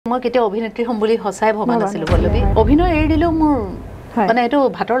মই কেতিয়া অভিনেত্ৰী হম বুলি হসাই ভবা নাছিলো পল্লবী অভিনয় এৰি দিলো মোৰ মানে এটো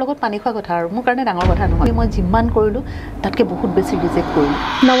ভাতৰ লগত পানী খোৱা কথা আৰু মোৰ কাৰণে ডাঙৰ কথা নহয় মই যিমান কৰিলো তাতকে বহুত বেছি ৰিজেক্ট কৰিলো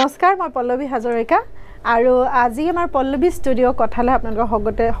নমস্কাৰ মই পল্লবী হাজৰিকা আৰু আজি আমাৰ পল্লবী ষ্টুডিও কথালে আপোনালোকৰ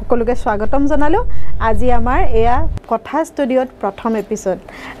সকলোকে স্বাগতম জনালো আজি আমাৰ এয়া কথা ষ্টুডিওত প্ৰথম এপিসোড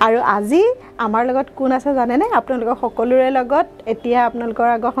আৰু আজি আমাৰ লগত কোন আছে জানেনে আপোনালোকৰ সকলোৰে লগত এতিয়া আপোনালোকৰ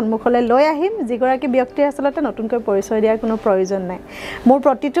আগৰ সন্মুখলৈ লৈ আহিম যিগৰাকী ব্যক্তিৰ আসলতে নতুনকৈ পৰিচয় দিয়াৰ কোনো প্ৰয়োজন নাই মোৰ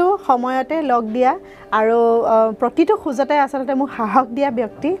প্ৰতিটো সময়তে লগ দিয়া আৰু প্ৰতিটো খুজতে আসলতে মোক সাহস দিয়া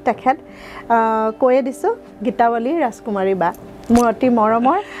ব্যক্তি তেখেত কৈয়ে দিছো গীতাৱলী ৰাজকুমাৰী বা মোৰ অতি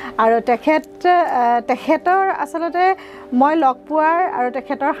মৰমৰ আৰু তেখেতৰ আসলতে মই লগ পোৱাৰ আৰু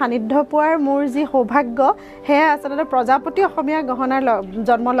তেখেতৰ সান্নিধ্য পোৱাৰ মোৰ যি সৌভাগ্য হেয়া আসলতে প্ৰজাপতি অসমীয়া গহনাৰ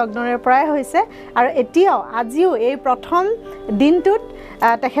জন্ম লগ্নৰে পৰাই হৈছে আৰু এতিয়াও আজিও এই প্ৰথম দিনটোত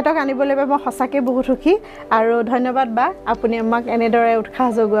তেখেতক আনিবলৈ মই সঁচাকৈ বহুত সুখী আৰু ধন্যবাদ বা আপুনি আমাক এনেদৰে উৎসাহ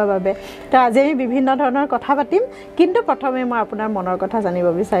যোগোৱাৰ বাবে তো আজি আমি বিভিন্ন ধৰণৰ কথা পাতিম কিন্তু প্ৰথমে মই আপোনাৰ মনৰ কথা জানিব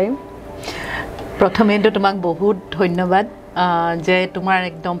বিচাৰিম প্ৰথমেতো তোমাক বহুত ধন্যবাদ যে তোমাৰ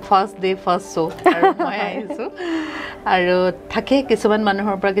একদম ফাৰ্স্ট ডে ফাৰ্স্ট শো আৰু মই আহিছো আৰু থাকে কিছুমান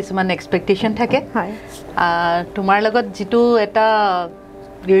মানুহৰ পৰা কিছুমান এক্সপেক্টেশন থাকে হয় তোমাৰ লগত যেটো এটা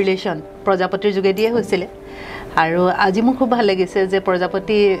ৰিলেশন প্ৰজাপতিৰ যোগেদিয়ে হৈছিল আৰু আজি মোক খুব ভাল লাগিছে যে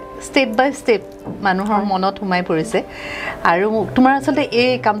প্ৰজাপতি ষ্টেপ বাই ষ্টেপ মানুহৰ মনত সোমাই পৰিছে আৰু তোমাৰ আসলতে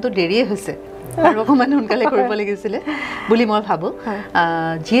এই কামটো দেৰিয়ে হৈছে আৰু অকমান সোনকালে কৰিব লাগিছিল বুলি মই ভাবো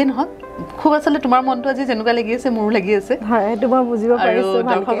যিয়ে নহওক খুব আসলে তোমাৰ মনটো আজি যেনেকুৱা লাগি আছে মোৰো লাগি আছে হয় এটো মই বুজিব পাৰিছো আৰু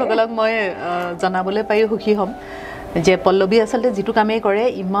দৰ্শকসকলক মই জনাবলৈ পাই সুখী হ'ম যে পল্লবী আসলে যেটো কামে কৰে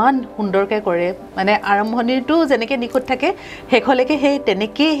ইমান সুন্দৰকৈ কৰে মানে আৰম্ভণিৰটো যেনেকৈ নিখুঁত থাকে শেষলৈকে সেই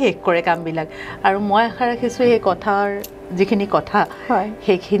তেনেকেই শেষ কৰে কামবিলাক আৰু মই আশা ৰাখিছো এই কথাৰ যিখিনি কথা হয়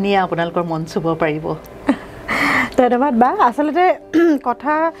সেইখিনি আপোনালোকৰ মন চুব পাৰিব ধন্যবাদ বা আসলতে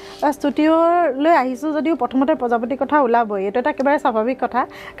কথা ষ্টুডিওলৈ আহিছো যদিও প্ৰথমতে প্ৰজাপতি কথা ওলাবই এটো এটা একেবাৰে স্বাভাৱিক কথা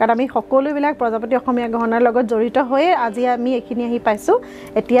কাৰণ আমি সকলোবিলাক প্ৰজাপতি অসমীয়া গহনাৰ লগত জড়িত হৈ আজি আমি এখিনি আহি পাইছো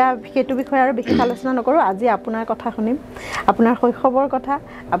এতিয়া সেইটো বিষয়ে আৰু বিশেষ আলোচনা নকৰো আজি আপোনাৰ কথা শুনিম আপোনাৰ শৈশৱৰ কথা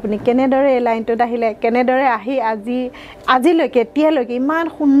আপুনি কেনেদৰে এই লাইনটোত আহিলে কেনেদৰে আহি আজিলৈকে এতিয়ালৈকে ইমান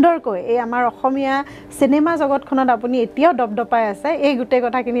সুন্দৰকৈ এই আমাৰ অসমীয়া সিনেমা জগতখনত আপুনি এতিয়াও দপদপাই আছে এই গোটেই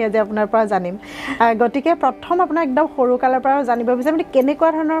কথাখিনি আজি আপোনাৰ পৰা জানিম গতিকে প্ৰথম আপোনাৰ একদম সৰু কালৰ পৰা জানিব বিচাৰিম মানে কেনেকুৱা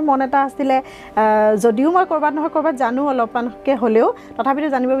ধৰণৰ মন এটা আছিল যদিও মই কৰবাত নহয় কৰবাত জানো অলপমানকে হলেও তথাপিতো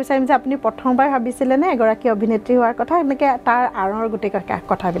জানিব বিচাৰিম যে আপুনি প্ৰথমবাৰ ভাবিছিল নে এগৰাকী অভিনেত্ৰী হোৱাৰ কথা এনেকৈ তাৰ আৰৰ গোটেই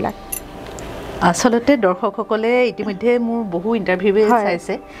কথাবিলাক আসলতে দৰ্শকসকলে ইতিমধ্যে মোৰ বহু ইন্টাৰভিউ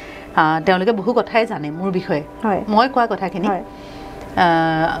চাইছে তেওঁলোকে বহু কথাই জানে মোৰ বিষয়ে মই কোৱা কথাখিনি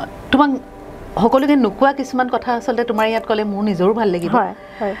তোমাক সকলোকে নোকোৱা কিছুমান কথা আসলতে তোমাৰ ইয়াত ক'লে মোৰ নিজৰো ভাল লাগিব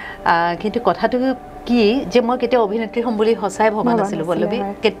কিন্তু কথাটো কি যে মই কেতিয়া অভিনেত্ৰী হম বুলি হসাই ভবা নাছিলো পল্লবী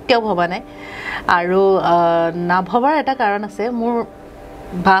কেতিয়াও ভবা নাই আৰু না ভবাৰ এটা কাৰণ আছে মোৰ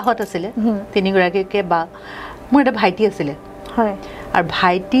বাহত আছিল তিনিগৰাকীকে বা মোৰ এটা ভাইটি আছিল হয় আৰু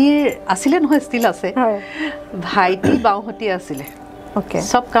ভাইটিৰ আছিল নহয় ষ্টিল আছে ভাইটি বাওহতি আছিল ওকে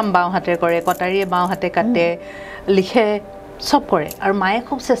সব কাম বাওহাতে কৰে কটাৰীয়ে বাওহাতে কাটে লিখে সব কৰে আৰু মায়ে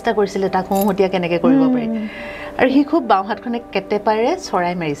খুব চেষ্টা কৰিছিল তাক হহতিয়া কেনেকৈ কৰিব পাৰি আৰু হি খুব বাওহাতখনে কেটেপাৰে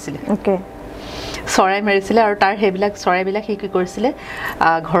চৰাই মাৰিছিল ওকে চৰাই মাৰিছিল আৰু তাৰ হেবিলাক চৰাইবিলাক হি কি কৰিছিল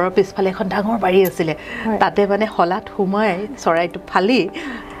ঘৰৰ পিছফালে এখন ডাঙৰ বাৰী আছিল তাতে মানে হলাত হুমাই চৰাইটো ফালি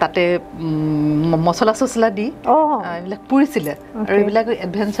তাতে মছলা চছলা দি এইবিলাক পুৰিছিল আৰু এইবিলাক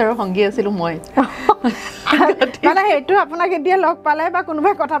এডভেঞ্চাৰৰ সংগী আছিল মই মানে হেতু আপোনাক এতিয়া লগ পালে বা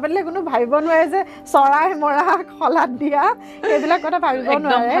কোনোবাই কথা পাতিলে কোনো ভাবিব নোৱাৰে যে চৰাই মৰা হলাত দিয়া এইবিলাক কথা ভাবিব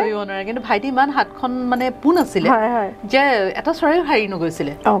নোৱাৰে কিন্তু ভাইটি ইমান হাতখন মানে পোন আছিল যে এটা চৰাই হাৰি নগৈছিল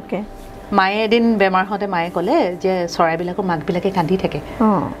ওকে মায়ে এদিন বেমাৰ হতে মায়ে ক'লে যে চৰাইবিলাকৰ মাকবিলাকে কান্দি থাকে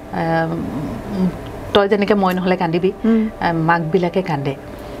তই যেনেকৈ মই নহলে কান্দিবি মাকবিলাকে কান্দে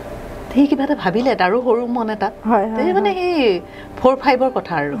সেই কিবা এটা ভাবিলে তাৰো সৰু মন এটা মানে সেই 4-5ৰ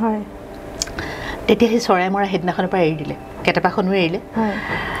কথা আৰু তেতিয়া সেই চৰাই মৰা সেইদিনাখনৰ পৰা এৰি দিলে কেটেপাখনো এৰিলে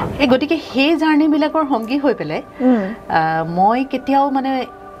এই গতিকে সেই জাৰ্ণিবিলাকৰ সংগী হৈ পেলাই মই কেতিয়াও মানে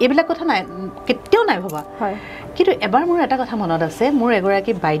এইবিলাক কথা নাই কেতিয়াও নাই ভবা কিন্তু এবাৰ মোৰ এটা কথা মনত আছে মোৰ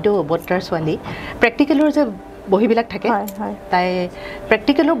এগৰাকী বাইদেউ বট্টাৰ ছোৱালী প্ৰেক্টিকেলৰ যে বহিবিলাক থাকে তাই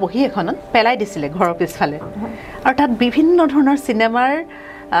প্ৰেক্টিকেলৰ বহি এখনত পেলাই দিছিলে ঘৰৰ পিছফালে আৰু তাত বিভিন্ন ধৰণৰ চিনেমাৰ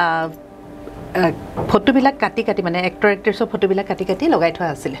ফটোবিলাক কাটি কাটি মানে এক্টৰ এক্ট্ৰেছৰ ফটোবিলাক কাটি কাটি লগাই থোৱা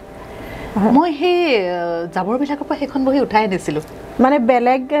আছিলে মই সেই জাবৰবিলাকৰ পৰা সেইখন বহি উঠাই আনিছিলোঁ মানে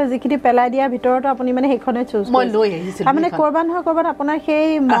বেলেগ যিখিনি পেলাই দিয়া ভিতৰতো আপুনি মানে সেইখনে চুজ মই লৈ আহিছিলো মানে কৰবান হয় কৰবান আপোনাৰ সেই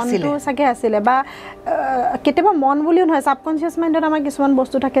মনটো সাকে আছিলে বা কেতিয়াবা মন বুলিও নহয় সাবকনসিয়াস মাইন্ডত আমাৰ কিছুমান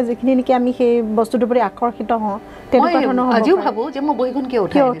বস্তু থাকে যিখিনি নেকি আমি সেই বস্তুটোৰ প্ৰতি আকৰ্ষিত হওঁ তেনেকুৱা ধৰণৰ হ'ব আজিও ভাবো যে মই বহিখন কিয়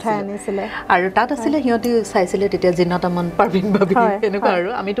উঠাই আনিছিলে আৰু তাত আছিলে হিয়তি চাইছিলে তেতিয়া জিন্নাতমন পাৰবিন ভাবি এনেকুৱা আৰু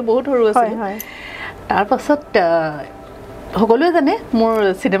আমিতো বহুত সৰু আছিলো তাৰ পাছত সকলোৱে জানে মোৰ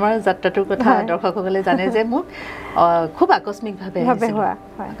সিনেমাৰ যাত্ৰাটোৰ কথা দৰ্শকসকলে জানে যে মোক খুব আকস্মিকভাৱে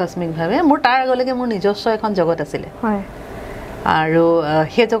মোৰ তাৰ আগলৈকে মোৰ নিজস্ব এখন জগত আছিলে আৰু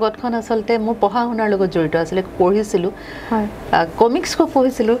সেই জগতখন আচলতে মোৰ পঢ়া শুনাৰ লগত জড়িত আছিলে পঢ়িছিলো কমিক্স খুব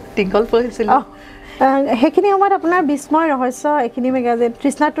পঢ়িছিলো টিংকল পঢ়িছিলো হেখিনি সময়ত আপোনাৰ বিস্ময় ৰহস্য এখিনি মেগাজিন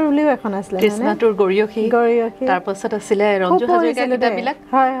তৃষ্ণাতুৰ বুলিও এখন আছিল তৃষ্ণাতুৰ গৰিয়সী তাৰ পাছত আছিলে ৰঞ্জু হাজৰিকাৰ কিতাপবিলাক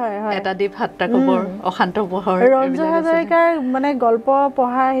এটা দ্বীপ হাত্তা কবৰ অশান্ত পোহৰ ৰঞ্জু হাজৰিকাৰ মানে গল্প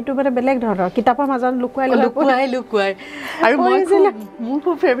পঢ়া হেতু মানে বেলেগ ধৰণৰ কিতাপৰ মাজত লুকুৱাই আৰু মোৰ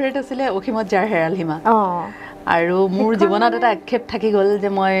খুব ফেভাৰিট আছিলে অসীমত যাৰ হেৰাল সীমা আৰু মোৰ জীৱনত এটা আক্ষেপ থাকি গ'ল যে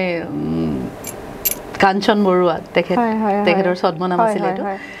মই কাঞ্চন বৰুৱা তেখেতৰ ছদ্মনাম আছিলে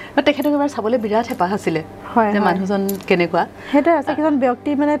তেখেতক এবাৰ চাবলৈ বিৰাট হেঁপাহ আছিলে যে মানুহজন কেনেকুৱা সেইটো আছে কিছুমান ব্যক্তি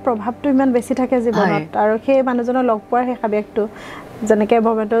মানে প্ৰভাৱটো ইমান বেছি থাকে জীৱনত আৰু সেই মানুহজনৰ লগ পোৱাৰ সেই সাবেকটো যেনেকে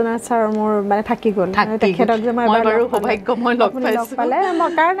ভৱেন্দ্ৰনাথ ছাৰ মোৰ মানে থাকি গ'ল তেখেতক যে মই বাৰু সৌভাগ্যময় লগ পালে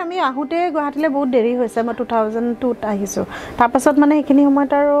কাৰণ আমি আহোঁতে গুৱাহাটীলৈ বহুত দেৰি হৈছে মই 2002ত আহিছোঁ তাৰপাছত মানে সেইখিনি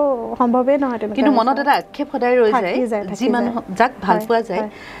সময়ত আৰু সম্ভৱেই নহয় কিন্তু মনত এটা আক্ষেপ সদায় ৰৈ যায় যি মানুহ যাক ভাল পোৱা যায়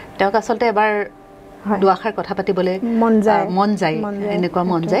তেওঁক আচলতে এবাৰ দুআষাৰ কথা পাতিবলৈ মন যায় এনেকুৱা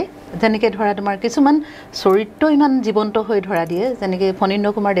মন যায় যেনেকে ধৰা তোমাৰ কিছুমান চৰিত্ৰ ইমান জীৱন্ত হৈ ধৰা দিয়ে যেনেকে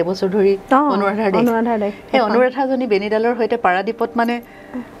ফণীন্দ্ৰ কুমাৰ দেৱচৌধুৰী অনুৰাধাৰ দেশ সেই অনুৰাধাজনী বেনিডালৰ সৈতে পাৰাদীপত মানে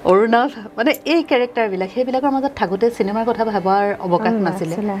অৰুণাভ মানে এই কেৰেক্টাৰবিলাক সেইবিলাকৰ মাজত থাকোঁতে চিনেমাৰ কথা ভাবাৰ অৱকাশ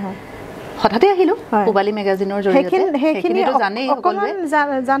নাছিলে হঠাতে আহিলো পুবালি মেগাজিনৰ জৰিয়তে সেইখিনিতো জানেই সকলোৱে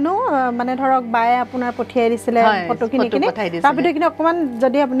জানো মানে ধৰক বায়ে আপোনাৰ পঠিয়াই দিছিলে ফটোখিনি তাৰ ভিতৰখিনি অকমান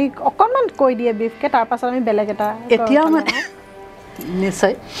যদি আপুনি অকনমান কৈ দিয়ে বিফকে তাৰ পাছত আমি বেলেগ এটা এতিয়া মানে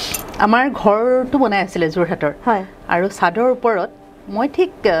নিশ্চয় আমাৰ ঘৰটো বনাই আছিলে যোৰহাটৰ আৰু চাদৰ ওপৰত মই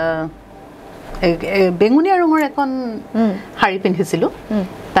ঠিক বেঙুনীয়া ৰঙৰ এখন শাৰী পিন্ধিছিলো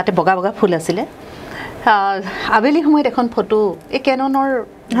তাতে বগা বগা ফুল আছিলে আবেলি সময়ত এখন ফটো এই কেননৰ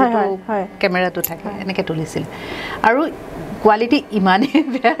কেমেৰাটো থাকে এনেকৈ তুলিছিল আৰু কোৱালিটি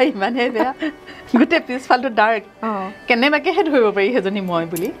ইমানেই বেয়া গোটেই পিছফালটো ডাৰ্ক কেনেবাকৈহে ধৰিব পাৰি সেইজনী মই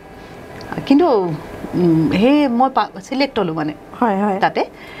বুলি কিন্তু সেই মই চিলেক্ট হ'লোঁ মানে তাতে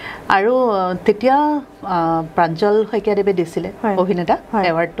আৰু তেতিয়া প্ৰাঞ্জল শইকীয়াদেৱে দিছিলে অভিনেতা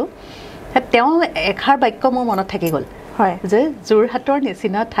এৱাৰ্ডটো তেওঁ এষাৰ বাক্য মোৰ মনত থাকি গ'ল যে যোৰহাটৰ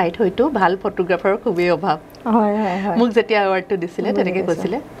নিচিনা ঠাইত হয়তো ভাল ফটোগ্ৰাফাৰৰ খুবেই অভাৱ মোক যেতিয়া এৱাৰ্ডটো দিছিলে তেনেকৈ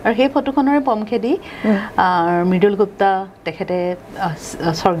কৈছিলে আৰু সেই ফটোখনৰে পমখেদি মৃদুল গুপ্তা তেখেতে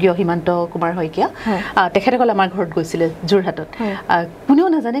স্বৰ্গীয় হিমান্ত কুমাৰ শইকীয়া তেখেতসকল আমাৰ ঘৰত গৈছিলে যোৰহাটত কোনেও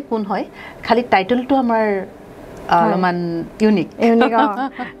নাজানে কোন হয় খালি টাইটেলটো আমাৰ অলপমান ইউনিক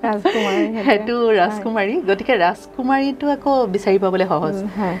সেইটো ৰাজকুমাৰী গতিকে ৰাজকুমাৰীটো আকৌ বিচাৰি পাবলৈ সহজ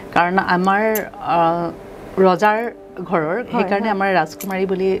কাৰণ আমাৰ ৰজাৰ ঘৰৰ সেইকাৰণে আমাৰ ৰাজকুমাৰী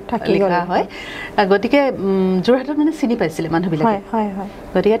বুলি লিখা হয় গতিকে যোৰহাটত মানে চিনি পাইছিলে মানুহবিলাকে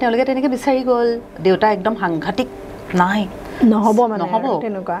গতিকে তেওঁলোকে তেনেকৈ বিচাৰি গ'ল দেউতা একদম সাংঘাতিক নাই নহ'ব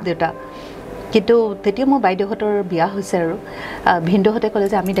দেউতা কিন্তু তেতিয়া মোৰ বাইদেউহঁতৰ বিয়া হৈছে আৰু ভিনদেউহঁতে ক'লে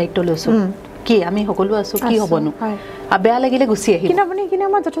যে আমি দায়িত্ব লৈছোঁ কি আমি সকলো আছোঁ কি হ'বনো বেয়া লাগিলে গুচি আহিম কিন্তু আপুনি এইখিনি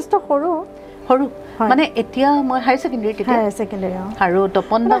আমাৰ যথেষ্ট সৰু মানে এতিয়া মই হায়াৰ ছেকেণ্ডেৰী আৰু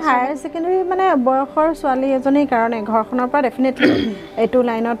তপন দাস হায়াৰ ছেকেণ্ডেৰী মানে বয়সৰ ছোৱালী এজনীৰ কাৰণে ঘৰখনৰ পৰা ডেফিনেটলি এইটো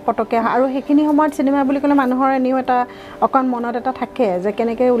লাইনত পটকে আৰু সেইখিনি সময়ত চিনেমা বুলি ক'লে মানুহৰ এনেও এটা অকণ মনত এটা থাকে যে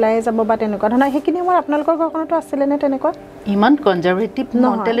কেনেকৈ ওলাই যাব বা তেনেকুৱা ধৰণৰ সেইখিনি সময়ত আপোনালোকৰ ঘৰখনতো আছিলে নে তেনেকুৱা ইমান কনজাৰ্ভেটিভ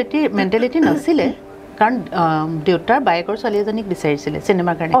মেণ্টেলিটি নাছিলে কাৰণ দেউতাৰ বায়েকৰ ছোৱালী এজনীক বিচাৰিছিলে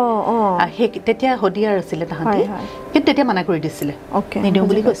চিনেমাৰ কাৰণে তেতিয়া হদিয়াৰ আছিলে তাহাঁতি কিন্তু তেতিয়া মানা কৰি দিছিলে নিদিওঁ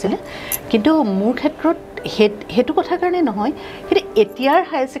বুলি কৈছিলে কিন্তু মোৰ ক্ষেত্ৰত সেইটো কথাৰ কাৰণে নহয় কিন্তু এতিয়াৰ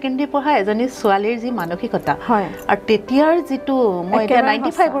হায়াৰ ছেকেণ্ডেৰী পঢ়া এজনী ছোৱালীৰ যি মানসিকতা আৰু তেতিয়াৰ যিটো মই এতিয়া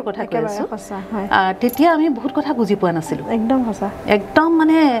 95ৰ কথা কৈ আছোঁ তেতিয়া আমি বহুত কথা বুজি পোৱা নাছিলোঁ একদম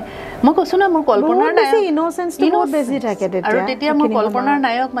মানে মই কৈছোঁ ন মোৰ কল্পনাৰ আৰু তেতিয়া মোৰ কল্পনাৰ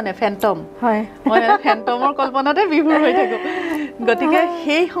নায়ক মানে ফেণ্টম মই ফেণ্টমৰ কল্পনাতে বিভোৰ হৈ থাকোঁ গতিকে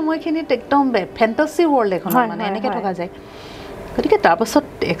সেই সময়খিনিত একদম ফেণ্টাচি ৱৰ্ল্ড এখনত মানে এনেকৈ থকা যায় গতিকে তাৰপাছত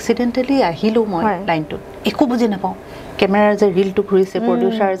এক্সিডেণ্টেলি আহিলোঁ মই লাইনটোত একো বুজি নাপাওঁ কেমেৰাৰ যে ৰিলটো ঘূৰিছে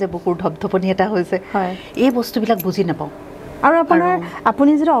প্ৰডিউচাৰ যে বুকুৰ ধপধপনি এটা হৈছে এই বস্তুবিলাক বুজি নাপাওঁ আৰু আপোনাৰ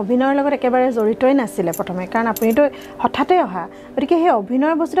আপুনি যেটা অভিনয়ৰ লগত একেবাৰে জড়িতই নাছিলে প্ৰথমে কাৰণ আপুনিতো হঠাতে অহা গতিকে সেই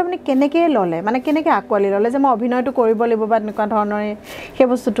অভিনয়ৰ বস্তুটো আপুনি কেনেকৈ ল'লে মানে কেনেকৈ আকোৱালি ল'লে যে মই অভিনয়টো কৰিব লাগিব বা এনেকুৱা ধৰণৰ সেই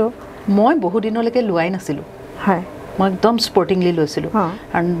বস্তুটো মই বহু দিনলৈকে লোৱাই নাছিলোঁ হয় মই একদম স্পৰ্টিংলি লৈছিলোঁ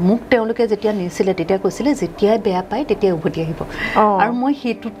কাৰণ মোক তেওঁলোকে যেতিয়া নিছিলে তেতিয়া কৈছিলে যেতিয়াই বেয়া পায় তেতিয়া উভতি আহিব আৰু মই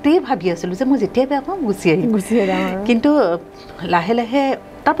সেইটোতেই ভাবি আছিলোঁ যে মই যেতিয়াই বেয়া পাওঁ গুচি আহিম কিন্তু লাহে লাহে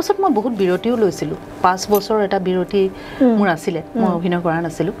তাৰপাছত মই বহুত বিৰতিও লৈছিলোঁ 5 বছৰ এটা বিৰতি মোৰ আছিলে মই অভিনয় কৰা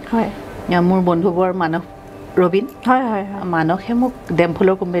নাছিলোঁ মোৰ বন্ধুবৰ মানস ৰবিন মানসে মোক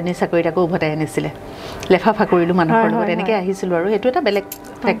ডেমফুলৰ কোম্পানীৰ চাকৰি এটাকো উভতাই আনিছিলে লেফাফা কৰিলোঁ মানুহৰ লগত এনেকৈ আহিছিলোঁ আৰু সেইটো এটা বেলেগ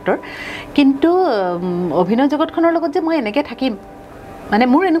ফেক্টৰ কিন্তু অভিনয় জগতখনৰ লগত যে মই এনেকৈ থাকিম মানে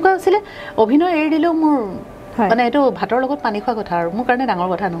মোৰ এনেকুৱা আছিলে অভিনয় এৰি দিলেও মোৰ মানে এইটো ভাতৰ লগত পানী খোৱা কথা আৰু মোৰ কাৰণে ডাঙৰ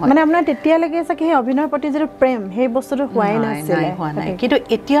কথা নহয় মানে আপোনাৰ তেতিয়ালৈকে চাগে সেই অভিনয়ৰ প্ৰতি যিটো প্ৰেম সেই বস্তুটো হোৱাই নাছিলে কিন্তু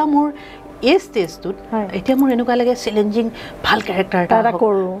এতিয়া মোৰ এই ষ্টেজটোত এতিয়া মোৰ এনেকুৱা লাগে চেলেঞ্জিং ভাল কেৰেক্টাৰ এটা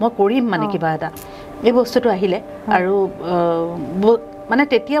মই কৰিম মানে কিবা এটা এই বস্তুটো আহিলে আৰু মানে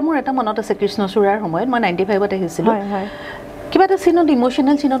তেতিয়া মোৰ এটা মনত আছে কৃষ্ণচূড়াৰ সময়ত মই 95ত আহিছিলোঁ কিবা এটা চিনত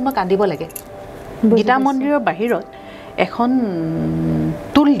ইমোশ্যনেল চিনত মই কান্দিব লাগে গীতা মন্দিৰৰ বাহিৰত এখন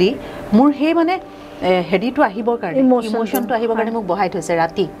টুল দি মোৰ সেই মানে হেৰিটো আহিবৰ কাৰণে ইমোশ্যনটো আহিবৰ কাৰণে মোক বহাই থৈছে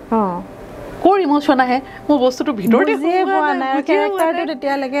ৰাতি কৰ ইমোশ্যন আহে মোৰ বস্তুটো ভিতৰতে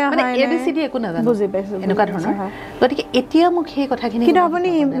মানে ABCD একো নাজানো বুজি পাইছোঁ এনেকুৱা ধৰণৰ গতিকে এতিয়া মোক সেই কথাখিনি কিন্তু আপুনি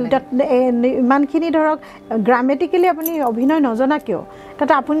ইমানখিনি ধৰক গ্ৰামেটিকেলি আপুনি অভিনয় নজনা কিয়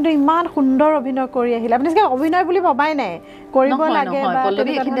তাতে আপুনিতো ইমান সুন্দৰ অভিনয় কৰি আহিলে আপুনি চাগে অভিনয় বুলি ভবাই নাই কৰিব লাগে বা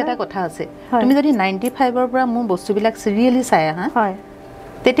পল্লৱী এইখিনি এটা কথা আছে তুমি যদি 95ৰ পৰা মোৰ বস্তুবিলাক চিৰিয়েলি চাই আহা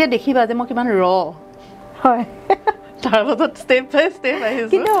তেতিয়া দেখিবা যে মই কিমান হয় তাৰপাছত ষ্টেপ বাই ষ্টেপ আহিছোঁ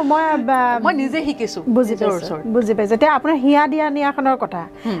কিন্তু মই নিজে শিকিছোঁ বুজি পাইছোঁ এতিয়া আপোনাৰ হিয়া দিয়া নিয়াখনৰ কথা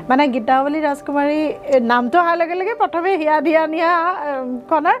মানে গীতাৱলী ৰাজকুমাৰী নামটো অহাৰ লগে লগে প্ৰথমে হিয়া দিয়া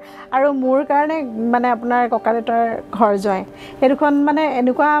নিয়াখনৰ আৰু মোৰ কাৰণে মানে আপোনাৰ ককা দেউতাৰ ঘৰ জয় সেই দুখন মানে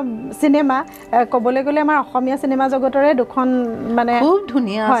এনেকুৱা চিনেমা ক'বলৈ গ'লে আমাৰ অসমীয়া চিনেমা জগতৰে দুখন মানে খুব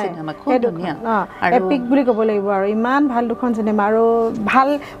ধুনীয়া চিনেমা খুব ধুনীয়া এপিক বুলি ক'ব লাগিব আৰু ইমান ভাল দুখন চিনেমা আৰু ভাল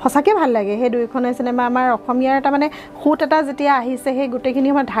সঁচাকৈ ভাল লাগে সেই দুইখনে চিনেমা আমাৰ অসমীয়াৰ এটা মানে খুঁত এটা যেতিয়া আহিছে সেই গোটেইখিনি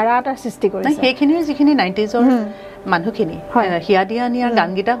আমাৰ ধাৰা এটা সৃষ্টি কৰিছে সেইখিনিৰ যিখিনি 90sৰ মানুহখিনি হিয়া দিয়া নিয়াৰ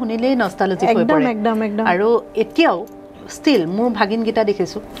গানকেইটা শুনিলেই নষ্টালজি হৈ পৰে আৰু এতিয়াও ষ্টিল মোৰ ভাগিনকেইটা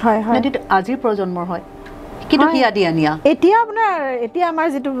দেখিছোঁ আজিৰ প্ৰজন্মৰ হয় কিন্তু হিয়া দিয়া নিয়া এতিয়া আপোনাৰ এতিয়া আমাৰ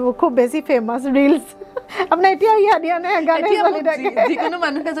যিটো খুব বেছি ফেমাছ ৰিলছ আপোনাৰ এতিয়া হিয়া দিয়া নিয়া গানে চলি থাকে যিকোনো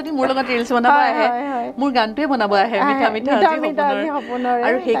মানুহে যদি মোৰ লগত ৰিলছ বনাব আহে মোৰ গানটোৱে বনাব আহে মিঠা মিঠা সপোনৰ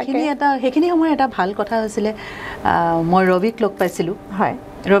আৰু সেইখিনি সময়ত এটা ভাল কথা হৈছিলে মই ৰবিক লগ পাইছিলোঁ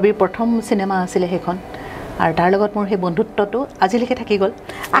ৰবিৰ প্ৰথম চিনেমা আছিলে সেইখন আৰু তাৰ লগত মোৰ সেই বন্ধুত্বটো আজিলৈকে থাকি গ'ল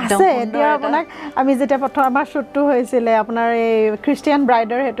আছে এতিয়া আপোনাক আমি যেতিয়া প্ৰথম আমাৰ শ্বুটটো হৈছিলে আপোনাৰ এই খ্ৰীষ্টিয়ান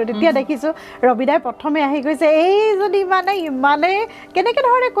ব্ৰাইডৰ হেতু তেতিয়া দেখিছোঁ ৰবিদাই প্ৰথমে আহি কৈছে এই যদি মানে ইমানে কেনেকৈ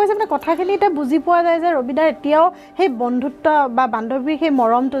ধৰণে কৈছে মানে কথাখিনি এতিয়া বুজি পোৱা যায় যে ৰবিদাৰ এতিয়াও সেই বন্ধুত্ব বা বান্ধৱীৰ সেই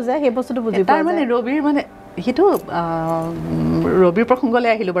মৰমটো যে সেই বস্তুটো বুজি পোৱা মানে ৰবিৰ মানে সেইটো ৰবিৰ প্ৰসংগলৈ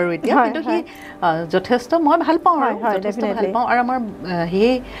আহিলোঁ বাৰু এতিয়া কিন্তু সি যথেষ্ট মই ভাল পাওঁ আৰু যথেষ্ট ভাল পাওঁ আৰু আমাৰ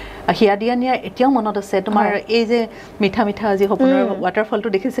সেই হিয়া দিয়া নিয়াৰ এতিয়াও মনত আছে তোমাৰ এই যে মিঠা মিঠা আজি সপোনৰ ৱাটাৰফলটো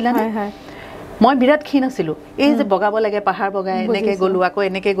দেখিছিলানে মই বিৰাট ক্ষীণ আছিলোঁ এই যে বগাব লাগে পাহাৰ বগাই এনেকৈ গ'লোঁ আকৌ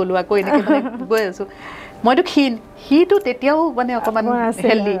এনেকৈ গৈ আছোঁ মইতো ক্ষীণ সিটো তেতিয়াও মানে অকণমান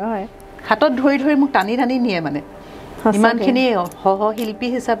হেল্ডি হাতত ধৰি ধৰি মোক টানি টানি নিয়ে মানে ইমানখিনি সহশিল্পী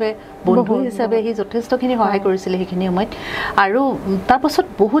হিচাপে বন্ধু হিচাপে সি যথেষ্টখিনি সহায় কৰিছিলে সেইখিনি সময়ত আৰু তাৰপাছত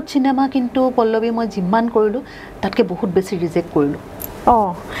বহুত চিনেমা কিন্তু পল্লৱী মই যিমান কৰিলোঁ তাতকৈ বহুত বেছি ৰিজেক্ট কৰিলোঁ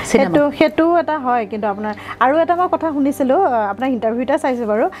সেইটো এটা হয় কিন্তু আপোনাৰ আৰু এটা মই কথা শুনিছিলোঁ আপোনাৰ ইণ্টাৰভিউ এটা চাইছোঁ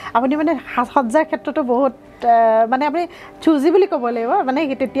বাৰু আপুনি মানে সাজ সজ্জাৰ ক্ষেত্ৰতো বহুত মানে আপুনি চুজি বুলি ক'ব লাগিব মানে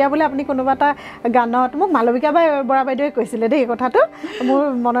তেতিয়া বোলে আপুনি কোনোবা এটা গানত মোক মালবিকা বৰা বাইদেৱে কৈছিলে দেই কথাটো মোৰ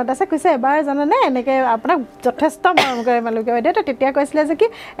মনত আছে কৈছে এবাৰ জানেনে এনেকৈ আপোনাক যথেষ্ট মৰম কৰে মালবিকা বাইদেৱে তেতিয়া কৈছিলে যে কি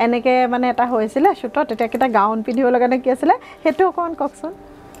এনেকৈ মানে এটা হৈছিলে শ্বুটত তেতিয়া কেইটা গাউন পিন্ধিব লগা নে কি আছিলে সেইটো অকণমান কওকচোন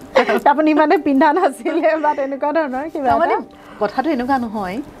আপুনি মানে পিন্ধা নাছিলে বা তেনেকুৱা ধৰণৰ কিবা কথাটো এনেকুৱা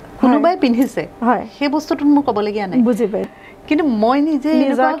নহয় কোনোবাই পিন্ধিছে সেই বস্তুটো মোৰ ক'বলগীয়া নাই বুজি পাই কিন্তু মই নিজে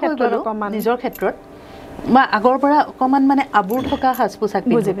নিজৰ ক্ষেত্ৰত মই আগৰ পৰা অকণমান মানে আবুৰ থকা সাজ পোছাক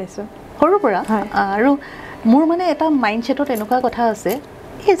বুজি পাইছোঁ সৰুৰ পৰা আৰু মোৰ মানে এটা মাইণ্ড ছেটত এনেকুৱা কথা আছে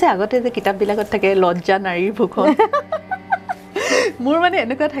এই যে আগতে যে কিতাপবিলাকত থাকে লজ্জা নাৰীৰ ভূষণ মোৰ মানে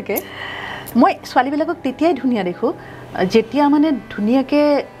এনেকুৱা থাকে মই ছোৱালীবিলাকক তেতিয়াই ধুনীয়া দেখোঁ যেতিয়া মানে ধুনীয়াকৈ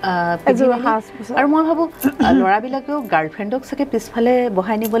আৰু মই ভাবোঁ ল'ৰাবিলাকেও গাৰ্লফ্ৰেণ্ডক চাগে পিছফালে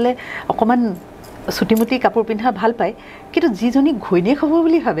বহাই নিবলৈ অকণমান চুটিমুটি কাপোৰ পিন্ধা ভাল পায় কিন্তু যিজনী ঘৈণীয়েক হ'ব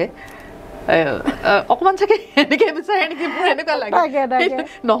বুলি ভাবে অকমান চাগে এনেকে বিচাৰে নেকি মোৰ এনেকুৱা লাগে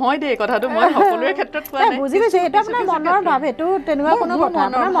নহয় দেই কথাটো মই সকলোৰে ক্ষেত্ৰত কোৱা নাই বুজি পাইছো এটা আপোনাৰ মনৰ ভাৱ হেতু তেনেকুৱা কোনো কথা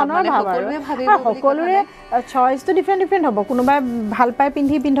আপোনাৰ মনৰ ভাৱ আৰু সকলোৰে চইচটো ডিফাৰেণ্ট হ'ব কোনোবাই ভাল পাই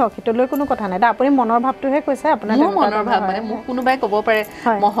পিন্ধক হেতুলৈ কোনো কথা নাই আপুনি মনৰ ভাৱটোহে কৈছে আপোনাৰ মনৰ ভাৱ মানে মোক কোনোবাই ক'ব পাৰে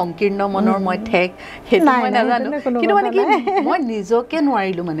মই সংকীৰ্ণ মনৰ মই ঠেক হেতু মই নাজানো কিন্তু মানে কি মই নিজকে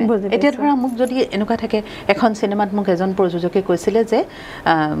নোৱাৰিলো মানে এতিয়া ধৰা মোক যদি এনেকুৱা থাকে এখন সিনেমাত মোক এজন প্ৰযোজকে কৈছিলে যে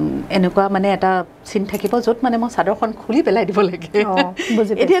এনেকুৱা মানে এটা সিন থাকিব য'ত মানে মই চাদৰখন খুলি পেলাই দিব লাগে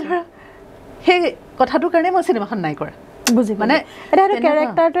এতিয়া ধৰা সেই কথাটোৰ কাৰণে মই সিনেমাখন নাই কৰা বুজি মানে এটা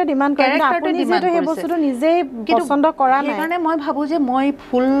ক্যাৰেক্টাৰটো ডিমান্ড কৰে না আপুনি যেটো সেই বস্তুটো নিজে পছন্দ কৰা নাই সেইকাৰণে মই ভাবো যে মই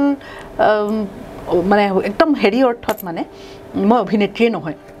ফুল মানে একদম হেৰি অৰ্থত মানে মই অভিনেত্ৰী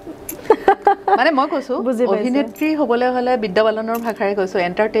নহয় মানে মই কৈছো অভিনেত্ৰী হ'বলৈ হলে বিদ্যা বালনৰ ভাষাৰে কৈছো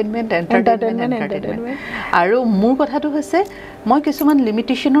এন্টাৰটেইনমেন্ট আৰু মোৰ কথাটো হৈছে মই কিছুমান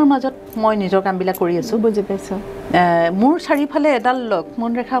লিমিটেশনৰ মাজত মই নিজৰ কামবিলাক কৰি আছো বুজি পাইছো মোৰ চাৰিফালে এডাল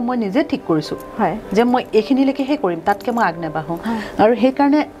লক্ষ্মণ ৰেখা মই নিজে ঠিক কৰিছো হয় যে মই এইখিনিলৈকেহে কৰিম তাতকে মই আগ নেবাঢ়ো আৰু সেই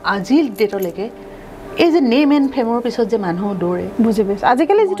কাৰণে আজিৰ ডেটলৈকে এই যে নেম এণ্ড ফেমৰ পিছত যে মানুহ দৌৰে বুজি পাইছো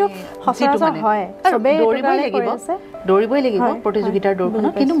আজিকালি যেটো সচৰাচৰ হয় সবে দৌৰিবই লাগিব প্ৰতিযোগিতাৰ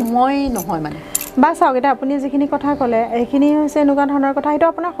দৌৰখনত কিন্তু মই নহয় মানে বা চাওক এটা আপুনি যিখিনি কথা ক'লে এইখিনি হৈছে এনেকুৱা ধৰণৰ কথা সেইটো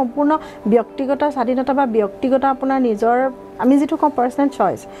আপোনাৰ সম্পূৰ্ণ ব্যক্তিগত স্বাধীনতা বা ব্যক্তিগত আপোনাৰ নিজৰ আমি যেটো কম পাৰ্সোনাল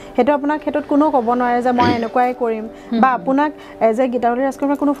চইচ হেতু আপোনাৰ ক্ষেত্ৰত কোনো ক'ব নোৱাৰে যে মই এনেকুৱাই কৰিম বা আপোনাক এজ এ গীতাৱলী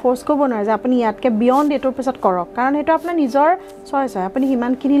ৰাজকুমাৰ কোনো ফোৰ্স ক'ব নোৱাৰে যে আপুনি ইয়াতকে বিয়ন্ড এটোৰ পিছত কৰক কাৰণ হেতু আপোনাৰ নিজৰ চইচ হয় আপুনি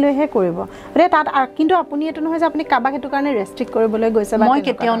হিমানখিনি লৈহে কৰিব ৰে তাত কিন্তু আপুনি এটো নহয় যে আপুনি কাবাক হেতু কাৰণে ৰেষ্ট্ৰিক্ট কৰিবলৈ গৈছে বা মই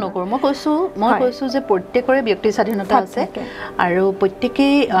কেতিয়াও নকৰো মই কৈছো যে প্ৰত্যেকৰে ব্যক্তি স্বাধীনতা আছে আৰু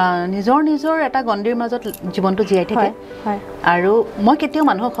প্ৰত্যেকই নিজৰ এটা গণ্ডিৰ মাজত জীৱনটো জীয়াই থাকে আৰু মই কেতিয়াও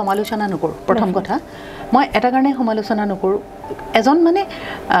মানুহক সমালোচনা নকৰো প্ৰথম কথা মই এটা কাৰণে সমালোচনা নকৰো এজন মানে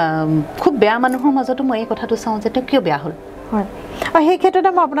খুব বেয়া মানুহৰ মাজতো মই এই কথাটো চাওঁ যে তেওঁ কিয় বেয়া হ'ল হয় আৰু সেই ক্ষেত্ৰতে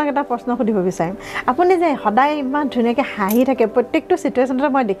মই আপোনাক এটা প্ৰশ্ন সুধিব বিচাৰিম আপুনি যে সদায় ইমান ধুনীয়াকৈ হাঁহি থাকে প্ৰত্যেকটো সিচুৱেশ্যনতে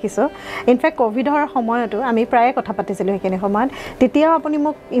মই দেখিছোঁ ইনফেক্ট কোভিডৰ সময়তো আমি প্ৰায়ে কথা পাতিছিলোঁ সেইখিনি সময়ত তেতিয়াও আপুনি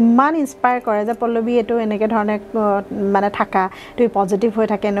মোক ইমান ইনস্পায়াৰ কৰে যে পল্লৱী এইটো এনেকৈ ধৰণে মানে থাকা তুমি পজিটিভ হৈ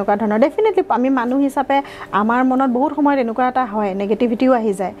থাকে এনেকুৱা ধৰণৰ ডেফিনেটলি আমি মানুহ হিচাপে আমাৰ মনত বহুত সময়ত এনেকুৱা এটা হয় নেগেটিভিটিও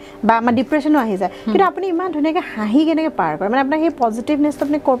আহি যায় বা আমাৰ ডিপ্ৰেশ্যনো আহি যায় কিন্তু আপুনি ইমান ধুনীয়াকৈ হাঁহি কেনেকৈ পাৰ কৰে মানে আপোনাক সেই পজিটিভনেছটো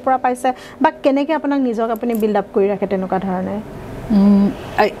আপুনি ক'ৰ পৰা পাইছে বা কেনেকৈ আপোনাক নিজক আপুনি বিল্ড আপ কৰি ৰাখে তেনেকুৱা ধৰণে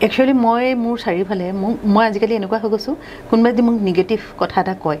একচুৱেলি মই মোৰ চাৰিওফালে মই আজিকালি এনেকুৱা হৈ গৈছোঁ কোনোবাই যদি মোক নিগেটিভ কথা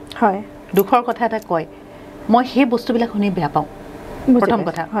এটা কয় হয় দুখৰ কথা এটা কয় মই সেই বস্তুবিলাক শুনি বেয়া পাওঁ প্ৰথম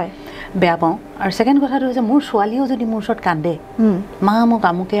কথা হয় বেয়া পাওঁ আৰু ছেকেণ্ড কথাটো হৈছে মোৰ ছোৱালীও যদি মোৰ ওচৰত কান্দে মা মোক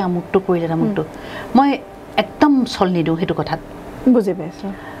আমুকটো কৰিলে তামুকটো মই একদম চল নিদিওঁ সেইটো কথাত বুজি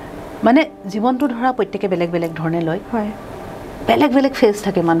পাইছোঁ মানে জীৱনটো ধৰা প্ৰত্যেকে বেলেগ বেলেগ ধৰণে লয় হয় বেলেগ ফেজ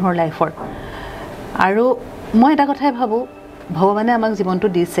থাকে মানুহৰ লাইফৰ আৰু মই এটা কথাই ভাবোঁ ভগৱানে আমাক জীৱনটো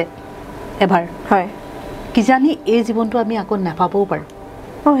দিছে এবাৰ হয় কিজানি এই জীৱনটো আমি আকৌ নাপাবও পাৰোঁ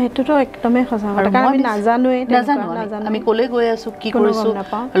হেতুটো একদমেই সঁচা কথা কাৰণ আমি নাজানো আমি ক'লৈ গৈ আছো কি কৰিছো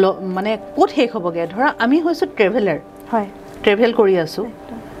মানে ক'ত শেষ হ'বগে ধৰা আমি হৈছো ট্ৰেভেলাৰ হয় ট্ৰেভেল কৰি আছো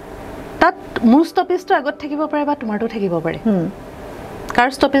তাত মোৰ ষ্টপেজটো আগত থাকিব পাৰে বা তোমাৰটো থাকিব পাৰে কাৰ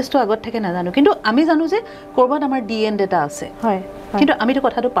ষ্টপেজটো আগত থাকে নাজানো কিন্তু আমি জানো যে ক'ৰবাত আমাৰ ডি এণ্ড এটা আছে হয় কিন্তু আমিতো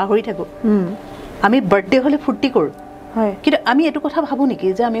কথাটো পাহৰি থাকো আমি বাৰ্থডে হ'লে ফূৰ্তি কৰোঁ হয় কিন্তু আমি এটো কথা ভাবো নেকি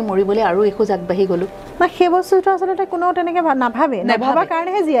যে আমি মৰিবলৈ আৰু এখোজ আগবাঢ়ি গলো না সেই বস্তুটো আসলে কোনো তেনেকে নাভাবে নাভাবা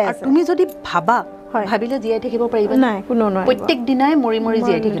কাৰণেহে জীয়াই আছে তুমি যদি ভাবা ভাবিলে জীয়াই থাকিব পাৰিবা নাই কোনো নহয় প্ৰত্যেক দিনাই মৰি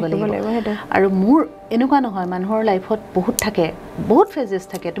জীয়াই থাকিব লাগিব আৰু মোৰ এনেকুৱা নহয় মানুহৰ লাইফত বহুত থাকে বহুত ফেজেছ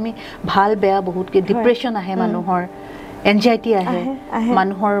থাকে তুমি ভাল বেয়া বহুত ডিপ্ৰেশ্যন আহে মানুহৰ এনজাইটি আহে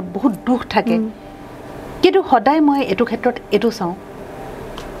মানুহৰ বহুত দুখ থাকে কিন্তু সদায় মই এটো ক্ষেত্ৰত এটো চাওঁ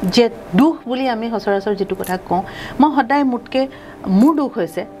যে দুখ বুলি আমি সচৰাচৰ যেটো কথা কওঁ মই সদায় মুটকে মোৰ দুখ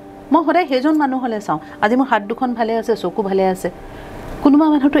হৈছে মই সদায় হেজন মানুহ হলে চাওঁ আজি মোৰ হাত দুখন ভালে আছে চকু ভালে আছে কোনোবা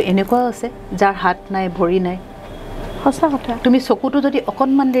মানুহটো এনেকুৱা আছে যাৰ হাত নাই ভৰি নাই সঁচা কথা তুমি চকুটো যদি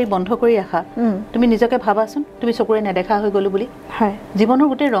অকনমান দেৰি বন্ধ কৰি ৰাখা তুমি নিজকে ভাবাচোন তুমি চকুৰে নেদেখা হৈ গলো বুলি হয় জীৱনৰ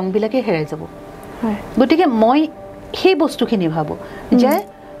গোটেই ৰংবিলাকে হেৰাই যাব হয় গতিকে মই সেই বস্তুখিনি ভাবো যে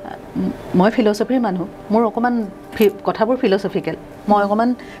মই ফিলচফিৰ মানুহ মোৰ অকমান কথাবোৰ ফিলচফিকেল মই অকমান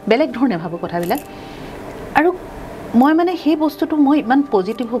বেলেগ ধৰণে ভাবো কথাবিলাক আৰু মই মানে সেই বস্তুটো মই ইমান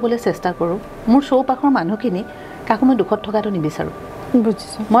পজিটিভ হ'বলৈ চেষ্টা কৰোঁ মোৰ চৌপাশৰ মানুহখিনি কাকো মই দুখত থকাটো নিবিচাৰোঁ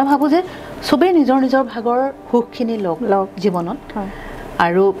বুজিছোঁ মই ভাবোঁ যে চবেই নিজৰ ভাগৰ সুখখিনি লওক জীৱনত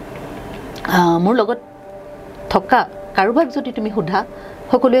আৰু মোৰ লগত থকা কাৰোবাক যদি তুমি সোধা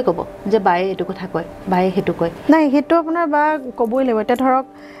সকলোৱে ক'ব যে বায়ে এইটো কথা কয় বায়ে সেইটো কয় নাই সেইটো আপোনাৰ বা ক'বই লাগিব এতিয়া ধৰক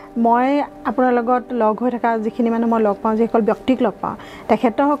মই আপোনাৰ লগত লগ হৈ থকা যিখিনি মানুহ মই লগ পাওঁ যিসকল ব্যক্তিক লগ পাওঁ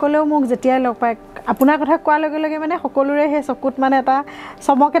তেখেতসকলেও মোক যেতিয়াই লগ পায় আপোনাৰ কথা কোৱাৰ লগে লগে মানে সকলোৰে সেই চকুত মানে এটা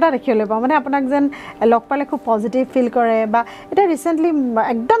চমক এটা দেখিবলৈ পাওঁ মানে আপোনাক যেন লগ পালে খুব পজিটিভ ফিল কৰে বা এটা ৰিচেণ্টলি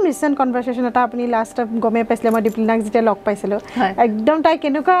একদম ৰিচেণ্ট কনভাৰচেশ্যন এটা আপুনি লাষ্ট গমেই পাইছিলে মই দীপলিনাক যেতিয়া লগ পাইছিলোঁ একদম তাই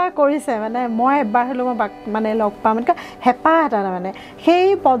কেনেকুৱা কৰিছে মানে মই এবাৰ হ'লেও মই মানে লগ পাম এনেকুৱা হেঁপাহ এটা মানে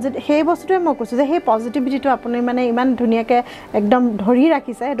সেই বস্তুটোৱে মই কৈছোঁ যে সেই পজিটিভিটিটো আপুনি মানে ইমান ধুনীয়াকৈ একদম ধৰি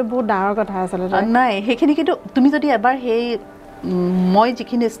ৰাখিছে সেইটো বহুত ডাঙৰ কথা আচলতে নাই সেইখিনি কিন্তু তুমি যদি এবাৰ সেই মই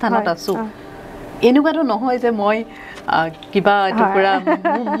যিখিনি স্থানত আছোঁ এনেকুৱাটো নহয় যে মই কিবা টুকুৰা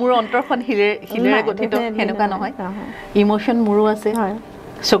মোৰ অন্তৰখন শিলেৰে গঠিত সেনেকুৱা নহয় ইমোশ্যন মোৰো আছে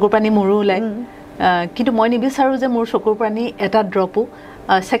চকুৰ পানী মোৰো ওলায় কিন্তু মই নিবিচাৰোঁ যে মোৰ চকুৰ পানী এটা ড্ৰপো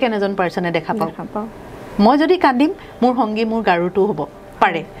ছেকেণ্ড এজন পাৰ্চনে দেখা পাওঁ মই যদি কান্দিম মোৰ সংগী মোৰ গাৰুটো হ'ব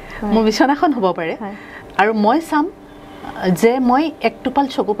পাৰে মোৰ বিচনাখন হ'ব পাৰে আৰু মই চাম যে মই এক টোপাল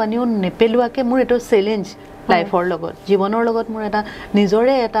চকু পানীও নেপেলোৱাকৈ মোৰ এইটো চেলেঞ্জ লাইফৰ লগত জীৱনৰ লগত মোৰ এটা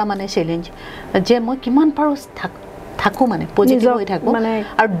নিজৰে এটা মানে চেলেঞ্জ যে মই কিমান পাৰোঁ থাকোঁ মানে পজিটিভ হৈ থাকোঁ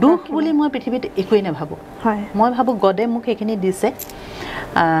আৰু দুখ বুলি মই পৃথিৱীত একোৱেই নাভাবোঁ মই ভাবোঁ গডে মোক সেইখিনি দিছে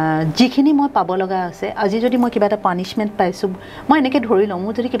যিখিনি মই পাব লগা আছে আজি যদি মই কিবা এটা পানিছমেণ্ট পাইছোঁ মই এনেকৈ ধৰি লওঁ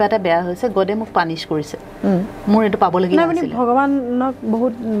মোৰ যদি কিবা এটা বেয়া হৈছে গডে মোক পানিছ কৰিছে মোৰ এইটো পাবলগীয়া আছিল ভগৱানক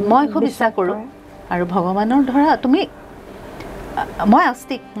বহুত মই খুব বিশ্বাস কৰোঁ আৰু ভগৱানৰ ধৰা তুমি মই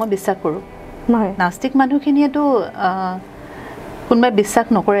আস্তিক মই বিশ্বাস কৰোঁ নাস্তিক মানুহখিনিয়েতো কোনোবাই বিশ্বাস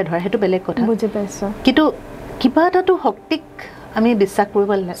নকৰে ধৰা সেইটো বেলেগ কথা বুজি পাইছোঁ কিন্তু কিবা এটাতো শক্তিক আমি বিশ্বাস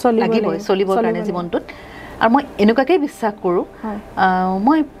কৰিব লাগিবই চলিবৰ কাৰণে জীৱনটোত আৰু মই এনেকুৱাকৈ বিশ্বাস কৰোঁ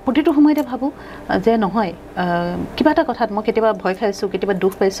মই প্ৰতিটো সময়তে ভাবোঁ যে নহয় কিবা এটা কথাত মই কেতিয়াবা ভয় খাইছোঁ কেতিয়াবা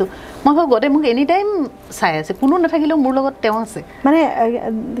দুখ পাইছোঁ মই ভাবোঁ গডে মোক এনি টাইম চাই আছে কোনো নাথাকিলেও মোৰ লগত তেওঁ আছে মানে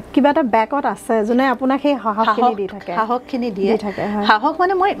কিবা এটা বেকত আছে যোনে আপোনাক সেই সাহসখিনি দিয়ে সাহস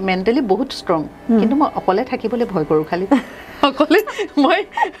মানে মই মেণ্টেলি বহুত ষ্ট্ৰং কিন্তু মই অকলে থাকিবলৈ ভয় কৰোঁ খালি অকলে মই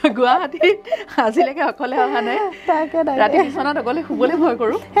গুৱাহাটীত আজিলৈকে অকলে অহা নাই ৰাতি বিচনাত অকলে শুবলৈ ভয়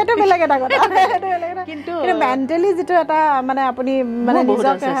কৰোঁ সেইটো বেলেগ এটা কথা কিন্তু মেণ্টেলি যিটো এটা মানে আপুনি মানে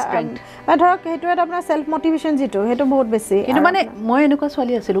নিজক ধৰক সেইটো এটা আপোনাৰ চেল্ফ মটিভেশ্যন যিটো সেইটো বহুত বেছি কিন্তু মানে মই এনেকুৱা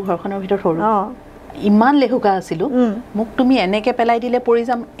ছোৱালী আছিলোঁ ঘৰখনৰ ভিতৰত সৰু ইমান লেহুকা আছিলোঁ মোক তুমি এনেকৈ পেলাই দিলে পৰি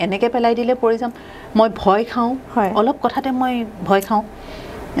যাম এনেকৈ পেলাই দিলে পৰি যাম মই ভয় খাওঁ অলপ কথাতে মই ভয় খাওঁ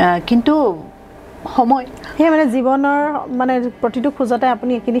কিন্তু সময় সেই মানে জীৱনৰ মানে প্ৰতিটো খোজতে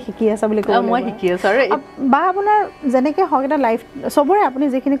আপুনি এইখিনি শিকি আছে বুলি ক'ব মই শিকি আছোঁ আৰু বা আপোনাৰ যেনেকৈ হওক এটা লাইফ চবৰে আপুনি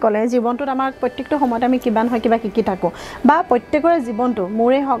যিখিনি ক'লে জীৱনটোত আমাৰ প্ৰত্যেকটো সময়তে আমি কিবা নহয় কিবা শিকি থাকোঁ বা প্ৰত্যেকৰে জীৱনটো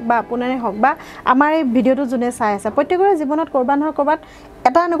মোৰে হওক বা আপোনাৰে হওক বা আমাৰ এই ভিডিঅ'টো যোনে চাই আছে প্ৰত্যেকৰে জীৱনত ক'ৰবাত নহয় ক'ৰবাত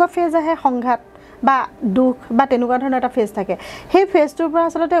এটা এনেকুৱা ফেজ আহে সংঘাত বা দুখ বা তেনেকুৱা ধৰণৰ এটা ফেজ থাকে সেই ফেজটোৰ পৰা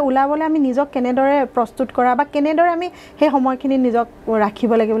আচলতে ওলাবলৈ আমি নিজক কেনেদৰে প্ৰস্তুত কৰা বা কেনেদৰে আমি সেই সময়খিনি নিজক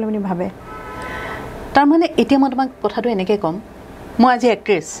ৰাখিব লাগে বুলি আপুনি ভাবে তাৰমানে এতিয়া মই তোমাক কথাটো এনেকৈ ক'ম মই আজি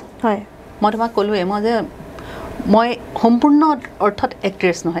এক্ট্ৰেছ হয় মই তোমাক ক'লোৱে মই যে মই সম্পূৰ্ণ অৰ্থত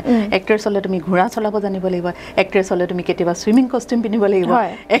এক্ট্ৰেছ নহয় এক্ট্ৰেছ হ'লে তুমি ঘোঁৰা চলাব জানিব লাগিব এক্ট্ৰেছ হ'লে তুমি কেতিয়াবা চুইমিং কষ্টিউম পিন্ধিব লাগিব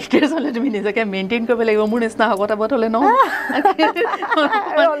এক্ট্ৰেছ হ'লে তুমি নিজকে মেইনটেইন কৰিব লাগিব মোৰ নিচিনা শকতাবত হ'লে নহয়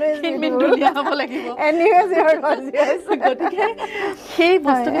হ'ব লাগিব গতিকে সেই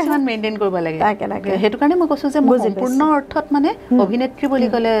বস্তু কিছুমান মেইনটেইন কৰিব লাগে সেইটো কাৰণে মই কৈছোঁ যে মই সম্পূৰ্ণ অৰ্থত মানে অভিনেত্ৰী বুলি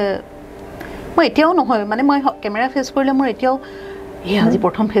ক'লে মই এতিয়াও নহয় মানে মই কেমেৰা ফেচ কৰিলে মোৰ এতিয়াও আজি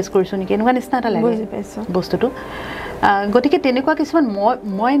প্ৰথম ফেচ কৰিছোঁ নেকি এনেকুৱা নিচিনা এটা লাগে বস্তুটো গতিকে তেনেকুৱা কিছুমান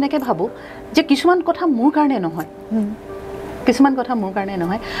মই এনেকৈ ভাবোঁ যে কিছুমান কথা মোৰ কাৰণে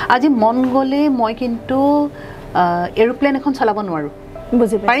নহয় আজি মন গ'লে মই কিন্তু এৰোপ্লেন এখন চলাব নোৱাৰোঁ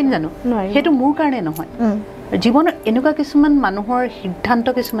পাৰিম জানো সেইটো মোৰ কাৰণে নহয় জীৱনত এনেকুৱা কিছুমান মানুহৰ সিদ্ধান্ত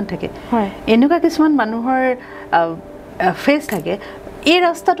কিছুমান থাকে এনেকুৱা কিছুমান মানুহৰ ফেচ থাকে এই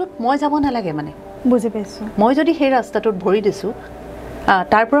ৰাস্তাটোত মই যাব নালাগে মানে বুজি পাইছোঁ মই যদি সেই ৰাস্তাটোত ভৰি দিছোঁ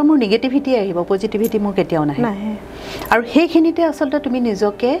তাৰ পৰা মোৰ নিগেটিভিটি আহিব পজিটিভিটি মোৰ কেতিয়াও নাহে আৰু সেইখিনিতে আচলতে তুমি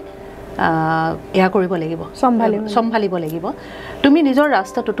নিজকে এয়া কৰিব লাগিব চম্ভালিব লাগিব তুমি নিজৰ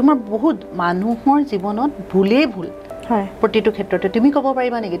ৰাস্তাটো তোমাৰ বহুত মানুহৰ জীৱনত ভুলেই ভুল প্ৰতিটো ক্ষেত্ৰতে তুমি ক'ব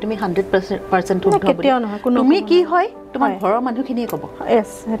পাৰিবা নেকি তুমি 100% তুমি কি হয় তোমাৰ ঘৰৰ মানুহখিনিয়ে ক'ব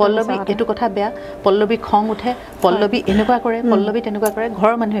পল্লৱী এইটো কথা বেয়া পল্লৱী খং উঠে পল্লৱী এনেকুৱা কৰে পল্লৱী তেনেকুৱা কৰে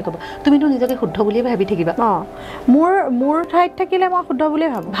ঘৰৰ মানুহে ক'ব তুমিতো নিজকে শুদ্ধ বুলিয়ে ভাবি থাকিবা মোৰ ঠাইত থাকিলে মই শুদ্ধ বুলিয়ে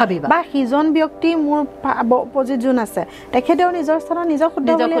ভাবিবা বা সিজন ব্যক্তি মোৰ অপজিট যোন আছে তেখেতেও নিজৰ স্থানত নিজক শুদ্ধ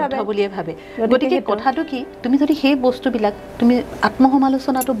বুলিয়ে ভাবে গতিকে কথাটো কি তুমি যদি সেই বস্তুবিলাক তুমি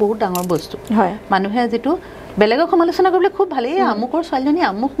আত্মসমালোচনাটো বহুত ডাঙৰ বস্তু মানুহে যিটো বেলেগক সমালোচনা কৰিবলৈ খুব ভালেই আমুকৰ ছোৱালীজনী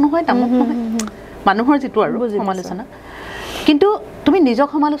আমুক নহয় তামুক নহয় মানুহৰ যিটো আৰু সমালোচনা কিন্তু তুমি নিজক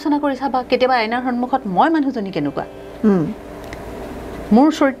সমালোচনা কৰিছা বা কেতিয়াবা আইনাৰ সন্মুখত মই মানুহজনী কেনেকুৱা মোৰ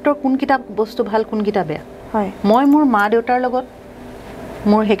চৰিত্ৰৰ কোনকিটা বস্তু ভাল কোনকিটা বেয়া হয় মই মোৰ মা দেউতাৰ লগত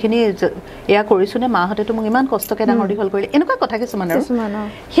মোৰ হেখিনি এয়া কৰিছো নে মাহঁতেতো মোক ইমান কষ্টকে ডাঙৰ দীঘল কৰিলে এনেকুৱা কথা কিছুমান আৰু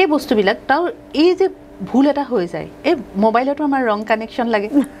সেই বস্তুবিলাক তাৰ এই যে ভুল এটা হৈ যায় এই মোবাইলতো আমাৰ ৰং কানেকশ্যন লাগে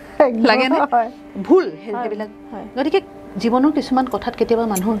নে ভুল সেইবিলাক গতিকে জীৱনৰ কিছুমান কথাত কেতিয়াবা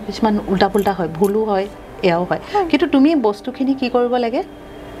মানুহৰ কিছুমান উল্টা পুল্টা হয় ভুলো হয় এয়াও হয় কিন্তু তুমি বস্তুখিনি কি কৰিব লাগে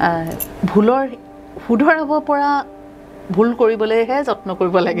ভুলৰ শুধৰাব পৰা ভুল কৰিবলৈহে যত্ন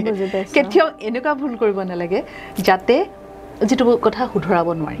কৰিব লাগে কেতিয়াও এনেকুৱা ভুল কৰিব নালাগে যাতে যেটো কথা শুধৰাব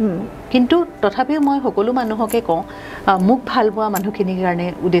নোৱাৰি কিন্তু তথাপিও মই সকলো মানুহকে কওঁ মোক ভাল পোৱা মানুহখিনিৰ কাৰণে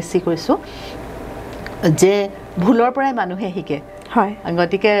উদ্দেশ্যি কৈছো যে ভুলৰ পৰাই মানুহে শিকে হয়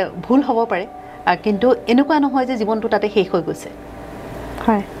গতিকে ভুল হ'ব পাৰে কিন্তু এনেকুৱা নহয় যে জীৱনটো তাতে শেষ হৈ গৈছে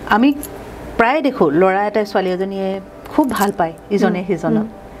হয় আমি প্ৰায় দেখো ল'ৰা এটা ছোৱালী এজনীয়ে খুব ভাল পায় ইজনে সিজনক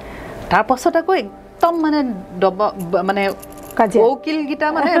তাৰ পাছত আকৌ একদম মানে ওকিল গীতা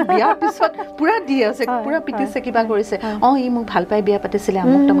মানে বিয়াৰ পিছত পুৰা দি আছে পুৰা পিটিছে কিবা কৰিছে ই মোক ভাল পাই বিয়া পাতিছিলে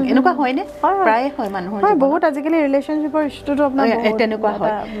আমুক তামুক এনেকুৱা হয়নে প্ৰায় হয় মানুহৰ হয় বহুত আজিকালি ৰিলেশনশ্বিপৰ ইস্যুটো আপোনাৰ তেনেকুৱা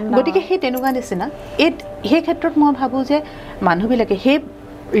হয় গতিকে সেই তেনেকুৱা নিচিনা সেই ক্ষেত্ৰত মই ভাবো যে মানুহবিলাকে সেই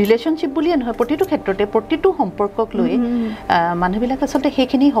ৰিলেশনশ্বিপ বুলিয়ে নহয় প্ৰতিটো ক্ষেত্ৰতে প্ৰতিটো সম্পৰ্কক লৈ মানুহবিলাক আচলতে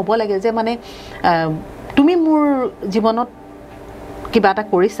সেইখিনি হ'ব লাগে যে মানে তুমি মোৰ জীৱনত কিবা এটা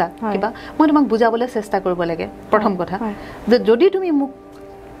কৰিছা কিবা মই তোমাক বুজাবলৈ চেষ্টা কৰিব লাগে প্ৰথম কথা যে যদি তুমি মোক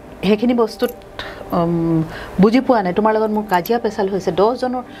হেখিনি বস্তুত বুজি পোৱা নাই তোমাৰ লগত মোৰ কাজিয়া পেছাল হৈছে 10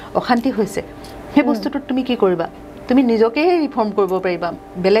 জনৰ অশান্তি হৈছে সেই বস্তুটোত তুমি কি কৰিবা তুমি নিজকে ৰিফৰ্ম কৰিব পাৰিবা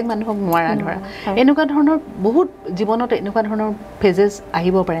বেলেগ মানুহক নোৱাৰা ধৰা এনেকুৱা ধৰণৰ বহুত জীৱনত এনেকুৱা ধৰণৰ ফেজেছ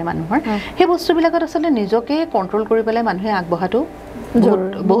আহিব পাৰে মানুহৰ সেই বস্তুবিলাকত আচলতে নিজকে কন্ট্ৰোল কৰি পেলাই মানুহে আগবঢ়াটো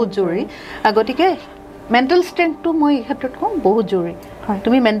বহুত জৰুৰী গতিকে মেণ্টেল ষ্ট্ৰেংথটো মই এই ক্ষেত্ৰত কওঁ বহুত জৰুৰী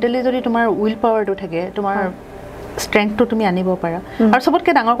তুমি মেণ্টেলি যদি তোমাৰ উইল পাৱাৰটো থাকে তোমাৰ ষ্ট্ৰেংথটো তুমি আনিব পাৰা আৰু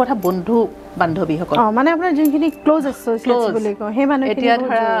সবতকৈ ডাঙৰ কথা বন্ধু বান্ধৱীসকল মানে আপোনাৰ যোনখিনি ক্লোজ এছ'চিয়েটছ বুলি কওঁ সেই মানুহখিনি এতিয়া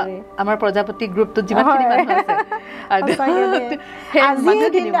ধৰা আমাৰ প্ৰজাপতি গ্ৰুপটোত যিমানখিনি মানুহ আছে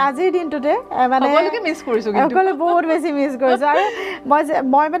আজিৰ দিনটোতে মানে সকলোকে মিছ কৰিছো সকলোৱে বহুত বেছি মিছ কৰিছো আৰু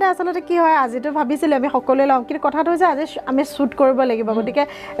মই মানে আচলতে কি হয় আজিতো ভাবিছিলোঁ আমি সকলোৱে লওঁ কিন্তু কথাটো হৈছে আজি আমি শ্বুট কৰিব লাগিব গতিকে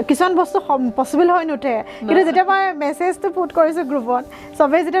কিছুমান বস্তু পচিবল হৈ নুঠে কিন্তু যেতিয়া মই মেছেজটো পুট কৰিছোঁ গ্ৰুপত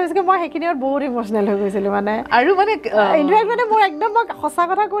চবেই যেতিয়া বেছিকৈ মই সেইখিনিত বহুত ইম'চনেল হৈ গৈছিলোঁ মানে আৰু মানে ইনফেক্ট মানে মোৰ একদম মই সঁচা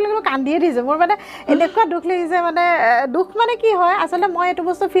কথা ক'বলৈ গ'লে কান্দিয়ে দিছোঁ মোৰ মানে এনেকুৱা দুখ লাগিছে মানে দুখ মানে কি হয় আচলতে মই এইটো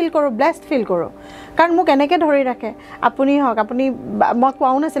বস্তু ফিল কৰোঁ ব্লেছড ফিল কৰোঁ কাৰণ মোক এনেকৈ ধৰি ৰাখে আপুনি হওক আপুনি মই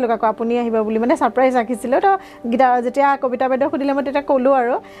কোৱাও নাছিলোঁ কাকো আপুনি আহিব বুলি মানে ছাৰপ্ৰাইজ ৰাখিছিলোঁ তো যেতিয়া কবিতা বাইদেউ সুধিলে মই তেতিয়া ক'লোঁ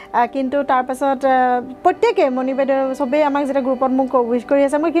আৰু কিন্তু তাৰপাছত প্ৰত্যেকে মণি বাইদেউ চবেই আমাক যেতিয়া গ্ৰুপত মোক উইচ কৰি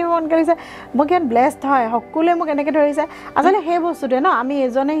আছে মই কি মন কৰিছে মই কিমান ব্লেছড হয় সকলোৱে মোক এনেকৈ ধৰিছে আচলতে সেই বস্তুটোৱে ন আমি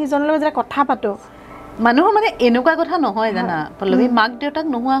এজনে সিজনৰ লগত যেতিয়া কথা পাতোঁ মানুহৰ মানে এনেকুৱা কথা নহয় জানা পল্লৱী মাক দেউতাক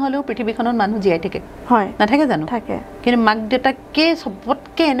নোহোৱা হ'লেও পৃথিৱীখনত মানুহ জীয়াই থাকে হয় নাথাকে জানো থাকে কিন্তু মাক দেউতাকে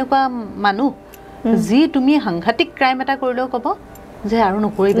সবতকৈ এনেকুৱা মানুহ যি তুমি সাংঘাতিক ক্ৰাইম এটা কৰিলেও ক'ব যে আৰু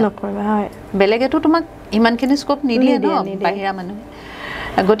নকৰিবা হয় বেলেগেতো তোমাক ইমানখিনি স্কোপ নিদিয়ে ন বাহিৰা মানুহে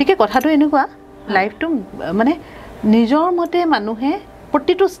গতিকে কথাটো এনেকুৱা লাইফটো মানে নিজৰ মতে মানুহে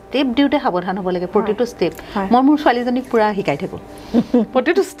প্ৰতিটো ষ্টেপ দিওঁতে সাৱধান হ'ব লাগে প্ৰতিটো ষ্টেপ মই মোৰ ছোৱালীজনীক পুৰা শিকাই থাকোঁ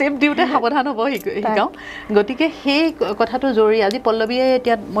প্ৰতিটো ষ্টেপ দিওঁতে সাৱধান হ'ব শিকাওঁ গতিকে সেই কথাটো জৰুৰী আজি পল্লৱীয়ে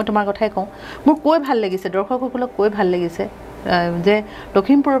এতিয়া মই তোমাৰ কথাই কওঁ মোৰ কৈ ভাল লাগিছে দৰ্শকসকলক কৈ ভাল লাগিছে যে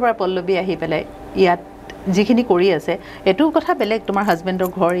লখিমপুৰৰ পৰা পল্লৱী আহি পেলাই ইয়াত যিখিনি কৰি আছে এইটো কথা বেলেগ তোমাৰ হাজবেণ্ডৰ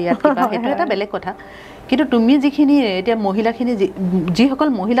ঘৰ ইয়াত কিবা সেইটো এটা বেলেগ কথা কিন্তু তুমি যিখিনি এতিয়া মহিলাখিনি যিসকল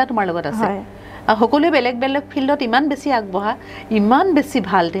মহিলা তোমাৰ লগত আছে সকলোৱে বেলেগ বেলেগ ফিল্ডত ইমান বেছি আগবঢ়া ইমান বেছি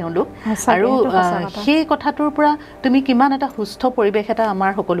ভাল তেওঁলোক আৰু সেই কথাটোৰ পৰা তুমি কিমান এটা সুস্থ পৰিৱেশ এটা আমাৰ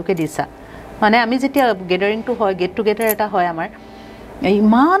সকলোকে দিছা মানে আমি যেতিয়া গেডাৰিংটো হয় গেট টুগেডাৰ এটা হয় আমাৰ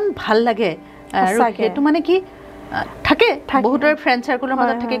ইমান ভাল লাগে আৰু সেইটো মানে কি থাকে বহুতৰ ফ্ৰেণ্ড সাৰ্কেলৰ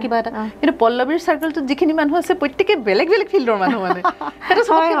মাজত থাকে কিবা এটা কিন্তু পল্লৱীৰ সাৰ্কেলটোত যিখিনি মানুহ আছে প্ৰত্যেকে বেলেগ বেলেগ ফিল্ডৰ মানুহ মানে সেইটো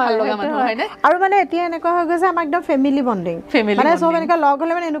সবতকৈ ভাল লগা মানুহ হয়নে আৰু মানে এতিয়া এনেকুৱা হৈ গৈছে আমাৰ একদম ফেমিলি বণ্ডিং মানে চব এনেকুৱা লগ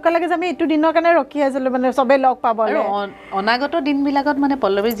হ'লে মানে এনেকুৱা লাগে যে আমি এইটো দিনৰ কাৰণে ৰখি আছিলোঁ মানে চবেই লগ পাবলৈ আৰু অনাগত দিনবিলাকত মানে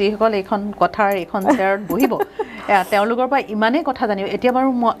পল্লৱী যিসকল এইখন কথাৰ এইখন চেয়াৰত বহিব তেওঁলোকৰ পৰা ইমানেই কথা জানিব এতিয়া বাৰু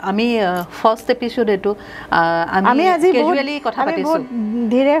আমি ফাৰ্ষ্ট এপিছড এইটো আমি আজি কেজুৱেলি কথা পাতিছোঁ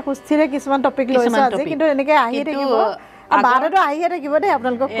ধীৰে সুস্থিৰে কিছুমান টপিক লৈছোঁ আজি কিন্তু এনেকৈ আহি থাকিব বাৰতো আহিয়ে থাকিব দেই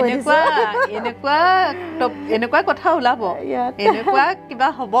আপোনালোকক কৈ দিছোঁ এনেকুৱা কথা ওলাব এনেকুৱা কিবা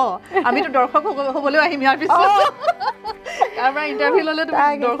হ'ব আমিতো দৰ্শক হ'বলৈও আহিম ইয়াৰ পিছত আমাৰ ইন্টাৰভিউ ললে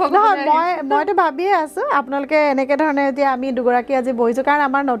দৰ্শক মইতো ভাবিয়ে আছো আপোনালোকে এনেকে ধৰণে যে আমি দুগৰাকী আজি বহিছো কাৰণ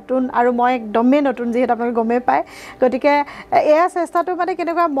আমাৰ নতুন আৰু মই একদমেই নতুন যিহেতু আপোনালোকে গমেই পায় গতিকে এয়া চেষ্টাটো মানে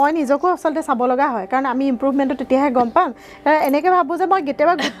কেনেকুৱা মই নিজকো আচলতে চাব লগা হয় কাৰণ আমি ইম্প্ৰুভমেণ্টটো তেতিয়াহে গম পাম এনেকে ভাবো যে মই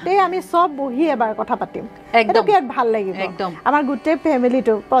কেতিয়াবা গোটেই আমি চব বহি এবাৰ কথা পাতিম একদম বিৰাট ভাল লাগিব আমাৰ গোটেই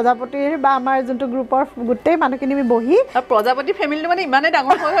ফেমিলিটো প্ৰজাপতিৰ বা আমাৰ যোনটো গ্ৰুপৰ গোটেই মানুহখিনি আমি বহি প্ৰজাপতি ফেমিলিটো মানে ইমানেই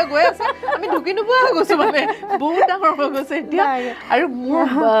ডাঙৰ হৈ গৈ আছে আমি ঢুকি নোপোৱা হৈ গৈছো মানে বহুত ডাঙৰ হৈ গৈছে এতিয়া আৰু মোৰ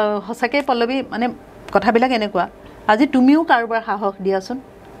সঁচাকে পল্লৱী মানে কথাবিলাক এনেকুৱা আজি তুমিও কাৰোবাৰ সাহস দিয়াচোন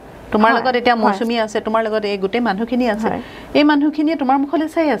তোমাৰ লগত এতিয়া মৌচুমী আছে তোমাৰ লগত এই গোটেই মানুহখিনি আছে এই মানুহখিনিয়ে তোমাৰ মুখলৈ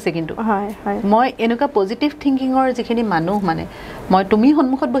চাই আছে কিন্তু মই এনেকুৱা পজিটিভ থিংকিঙৰ যিখিনি মানুহ মানে মই তুমি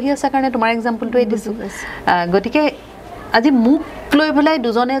সন্মুখত বহি আছা কাৰণে তোমাৰ এক্সাম্পলটোৱে দিছোঁ গতিকে আজি মোক লৈ পেলাই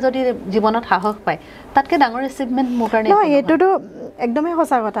দুজনে যদি জীৱনত সাহস পায় তাতকৈ ডাঙৰ এচিভমেণ্ট মোৰ কাৰণে এইটোতো একদমেই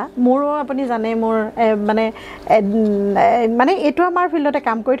সঁচা কথা মোৰো আপুনি জানে মোৰ মানে এইটো আমাৰ ফিল্ডতে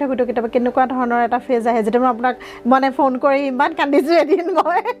কাম কৰি থাকোঁতে কেতিয়াবা কেনেকুৱা ধৰণৰ এটা ফেজ আহে যেতিয়া মই আপোনাক মানে ফোন কৰি ইমান কান্দিছোঁ এদিন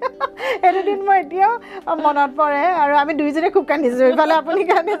মই এতিয়াও মনত পৰে আৰু আমি দুইজনে খুব কান্দিছোঁ এইফালে আপুনি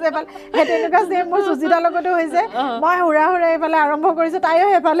কান্দিছে এইফালে সেইটো এনেকুৱা ছেম মোৰ সুজিতাৰ লগতো হৈছে মই হুৰা এইফালে আৰম্ভ কৰিছোঁ তাইও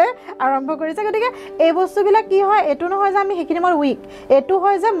সেইফালে আৰম্ভ কৰিছে গতিকে এই বস্তুবিলাক কি হয় এইটো নহয় যে আমি সেইখিনি মই উইক এইটো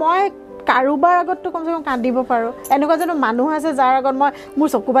হয় যে মই কাৰোবাৰ আগততো কমচে কম কান্দিব পাৰোঁ এনেকুৱা যেন মানুহ আছে যাৰ আগত মই মোৰ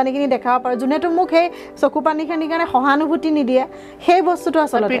চকু পানীখিনি দেখাব পাৰোঁ যোনেতো মোক সেই চকু পানীখিনিৰ কাৰণে সহানুভূতি নিদিয়ে সেই বস্তুটো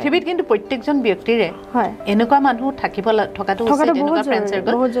আচলতে পৃথিৱীত কিন্তু প্ৰত্যেকজন ব্যক্তিৰে এনেকুৱা মানুহ থকাটো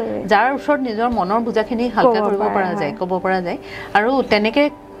যাৰ ওচৰত নিজৰ মনৰ বোজাখিনি হালকা কৰিব পৰা যায় ক'ব পৰা যায় আৰু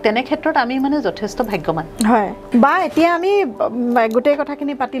তেনে ক্ষেত্ৰত আমি মানে যথেষ্ট ভাগ্যৱান হয় বা এতিয়া আমি গোটেই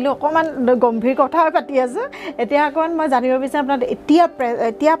কথাখিনি পাতিলোঁ অকণমান গম্ভীৰ কথা পাতি আছোঁ এতিয়া অকণমান মই জানিব বিচাৰোঁ আপোনাৰ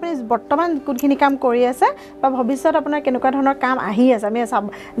এতিয়া আপুনি বৰ্তমান কোনখিনি কাম কৰি আছে বা ভৱিষ্যত আপোনাৰ কেনেকুৱা ধৰণৰ কাম আহি আছে আমি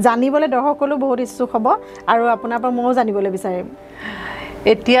জানিবলৈ দৰ্শকসকলেও বহুত ইচ্ছুক হ'ব আৰু আপোনাৰ পৰা ময়ো জানিবলৈ বিচাৰিম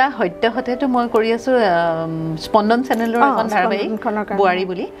এতিয়া সত্যহতেতো মই কৰি আছোঁ স্পন্দন চেনেলৰ এখন ধাৰাবাহিক বোৱাৰী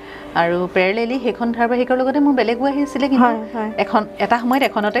বুলি আৰু পেৰেলেলি সেইখন ধাৰাবাহিকৰ লগতে মোৰ বেলেগো আহিছিলে কিন্তু এটা সময়ত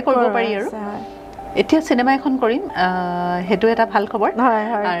এখনতে কৰিব পাৰি আৰু এতিয়া চিনেমা এখন কৰিম সেইটো এটা ভাল খবৰ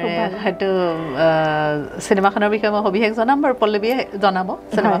সেইটো চিনেমাখনৰ বিষয়ে মই সবিশেষ জনাম বাৰু পল্লৱীয়ে জনাব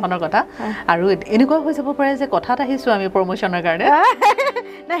চিনেমাখনৰ কথা আৰু এনেকুৱা হৈ যাব পাৰে যে কথাত আহিছোঁ আমি প্ৰমোশ্যনৰ কাৰণে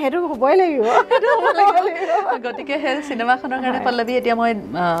সেইটো হ'বই লাগিব গতিকে সেই চিনেমাখনৰ কাৰণে পল্লৱী এতিয়া মই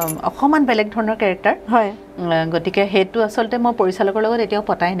অকণমান বেলেগ ধৰণৰ কেৰেক্টাৰ গতিকে সেইটো আচলতে মই পৰিচালকৰ লগত এতিয়াও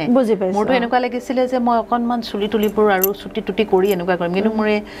পতাই নাই মোৰতো এনেকুৱা লাগিছিলে যে মই অকণমান চুলি তুলিবোৰ আৰু চুটি টুটি কৰি এনেকুৱা কৰিম কিন্তু মোৰ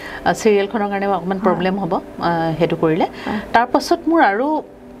এই চিৰিয়েলখনৰ কাৰণে অকণমান প্ৰব্লেম হ'ব সেইটো কৰিলে তাৰপাছত মোৰ আৰু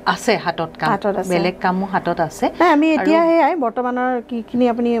আছে হাতত কাম বেলেগ কামো হাতত আছে আমি এতিয়া সেয়াই বৰ্তমানৰ কিখিনি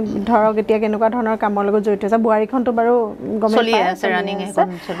আপুনি ধৰক এতিয়া কেনেকুৱা ধৰণৰ কামৰ লগত জড়িত আছে বোৱাৰীখনটো বাৰু চলি আছে ৰানিং এখন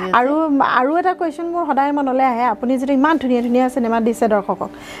চলি আছে আৰু এটা কুৱেশ্যন মোৰ সদায় মনলৈ আহে আপুনি যদি ইমান ধুনীয়া ধুনীয়া চিনেমা দিছে দৰ্শকক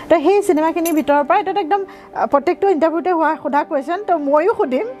তো সেই চিনেমাখিনিৰ ভিতৰৰ পৰা এইটো একদম প্ৰত্যেকটো ইণ্টাৰভিউতে সোধা কুৱেশ্যন তো ময়ো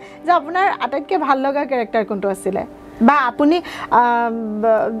সুধিম যে আপোনাৰ আটাইতকৈ ভাল লগা কেৰেক্টাৰ কোনটো আছিলে বা আপুনি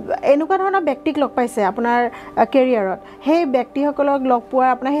এনেকুৱা ধৰণৰ ব্যক্তিক লগ পাইছে আপোনাৰ কেৰিয়াৰত সেই ব্যক্তিসকলক লগ পোৱাৰ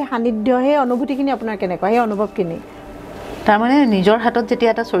আপোনাৰ সেই সান্নিধ্য সেই অনুভূতিখিনি আপোনাৰ কেনেকুৱা সেই অনুভৱখিনি তাৰমানে নিজৰ হাতত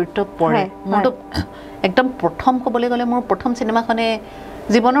যেতিয়া এটা চৰিত্ৰ পৰে মোৰতো একদম প্ৰথম ক'বলৈ গ'লে মোৰ প্ৰথম চিনেমাখনে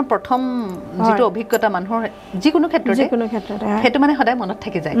জীৱনৰ প্ৰথম যিটো অভিজ্ঞতা মানুহৰ যিকোনো ক্ষেত্ৰতে সেইটো মানে সদায় মনত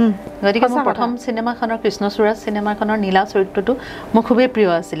থাকি যায় গতিকে মোৰ প্ৰথম চিনেমাখনৰ কৃষ্ণচূড়া চিনেমাখনৰ নীলা চৰিত্ৰটো মোৰ খুবেই প্ৰিয়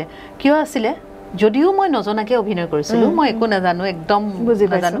আছিলে কিয় আছিলে যদিও মই নজনাকৈ অভিনয় কৰিছিলোঁ মই একো নাজানো একদম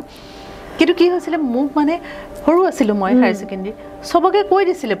নাজানো কিন্তু কি হৈছিলে মোক মানে সৰু আছিলোঁ মই হায়াৰ ছেকেণ্ডেৰী চবকে কৈ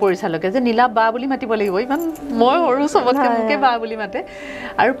দিছিলে পৰিচালকে যে নীলা বা বুলি মাতিব লাগিব ইমান মই সৰু চবতকৈ মোকে বা বুলি মাতে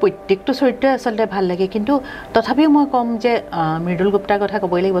আৰু প্ৰত্যেকটো চৰিত্ৰই আচলতে ভাল লাগে কিন্তু তথাপিও মই ক'ম যে মৃদুল গুপ্তাৰ কথা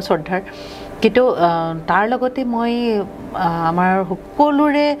ক'বই লাগিব শ্ৰদ্ধাৰ কিন্তু তাৰ লগতে মই আমাৰ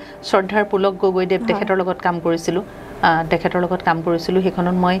সকলোৰে শ্ৰদ্ধাৰ পুলক গগৈদেৱ তেখেতৰ লগত কাম কৰিছিলোঁ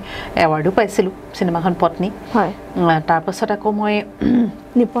সেইখনত মই এৱাৰ্ডো পাইছিলোঁ চিনেমাখন পত্নী তাৰপাছত আকৌ মই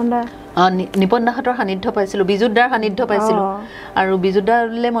নিপন দাহঁতৰ সান্নিধ্য পাইছিলোঁ বিজুদাৰ সান্নিধ্য পাইছিলোঁ আৰু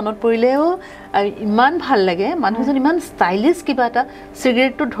বিজুদালৈ মনত পৰিলেও ইমান ভাল লাগে মানুহজন ইমান ষ্টাইলিছ কিবা এটা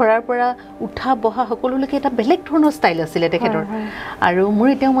চিগাৰেটটো ধৰাৰ পৰা উঠা বহা সকলোলৈকে এটা বেলেগ ধৰণৰ ষ্টাইল আছিলে তেখেতৰ আৰু মোৰ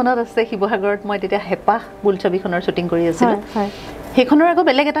এতিয়াও মনত আছে শিৱসাগৰত মই তেতিয়া হেঁপাহ বোলছবিখনৰ শ্বুটিং কৰি আছিলোঁ সেইখনৰ আকৌ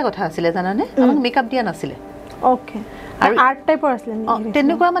বেলেগ এটা কথা আছিলে জানানে আমাক মেকআপ দিয়া নাছিলে আৰু আৰ্ট টাইপৰ আছিলে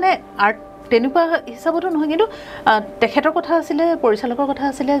তেনেকুৱা মানে আৰ্ট তেনেকুৱা হিচাপতো নহয় কিন্তু তেখেতৰ কথা আছিলে পৰিচালকৰ কথা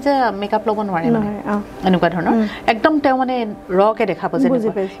আছিলে যে মেকআপ ল'ব নোৱাৰে এনেকুৱা ধৰণৰ একদম তেওঁ মানে ৰকে দেখাব যে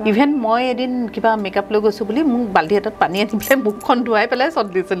ইভেন মই এদিন কিবা মেকআপ লৈ গৈছো বুলি মোক বাল্টি এটাত পানী আনি পেলাই মুখখন ধুৱাই পেলাই চট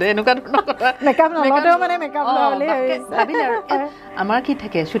দিছিলে এনেকুৱা ধৰণৰ কথা মেকআপ নলওঁতেও মানে মেকআপ লগাবলৈ ভাবিলে আৰু আমাৰ কি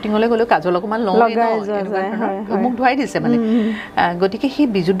থাকে শ্বুটিঙলৈ গ'লেও কাজল অকণমান লগাই মোক ধুৱাই দিছে মানে গতিকে সেই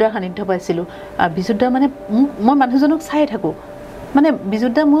বিজুদাৰ সান্নিধ্য পাইছিলোঁ বিজুদা মানে মই মানুহজনক চাই থাকোঁ মানে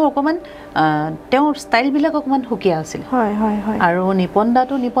বিজুদা মোৰ অকণমান তেওঁৰ ষ্টাইলবিলাক অকণমান সুকীয়া আছিল আৰু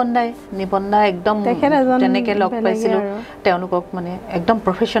নিপন্দা একদম তেনেকৈ লগ পাইছিলোঁ তেওঁলোকক মানে একদম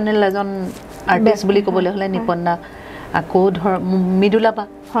প্ৰফেচনেল এজন আৰ্টিষ্ট বুলি ক'বলৈ হ'লে নিপন্দা আকৌ ধৰ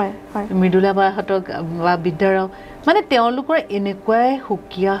মৃদুলাবাহঁতক বা বিদ্যাৰাও মানে তেওঁলোকৰ এনেকুৱাই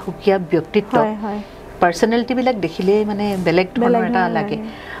সুকীয়া ব্যক্তিত্ব পাৰ্চনেলিটিবিলাক দেখিলেই মানে বেলেগ ধৰণৰ এটা লাগে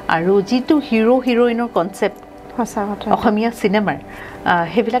আৰু যিটো হিৰোইনৰ কনচেপ্ট সঁচা কথা অসমীয়া চিনেমাৰ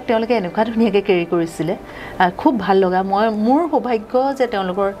সেইবিলাক তেওঁলোকে এনেকুৱা ধুনীয়াকৈ কেৰি কৰিছিলে খুব ভাল লগা মোৰ সৌভাগ্য যে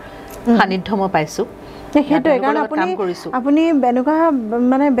তেওঁলোকৰ সান্নিধ্য মই পাইছোঁ সেইটোৱে কাৰণ আপুনি এনেকুৱা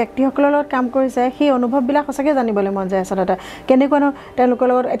মানে ব্যক্তিসকলৰ লগত কাম কৰিছে সেই অনুভৱবিলাক সঁচাকৈ জানিবলৈ মন যায় আচলতে কেনেকুৱানো তেওঁলোকৰ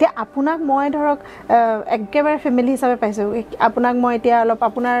লগত এতিয়া আপোনাক মই ধৰক একেবাৰে ফেমিলি হিচাপে পাইছোঁ আপোনাক মই এতিয়া অলপ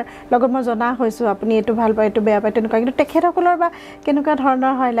আপোনাৰ লগত মই জনা হৈছোঁ আপুনি এইটো ভাল পায় এইটো বেয়া পায় তেনেকুৱা কিন্তু তেখেতসকলৰ বা কেনেকুৱা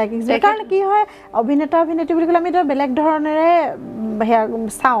ধৰণৰ হয় লাগিছে কাৰণ কি হয় অভিনেত্ৰী বুলি ক'লে আমি এটা বেলেগ ধৰণেৰে সেয়া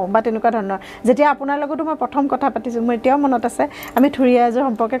চাওঁ বা তেনেকুৱা ধৰণৰ যেতিয়া আপোনাৰ লগতো মই প্ৰথম কথা পাতিছোঁ মোৰ এতিয়াও মনত আছে আমি থুৰীয়া এযোৰ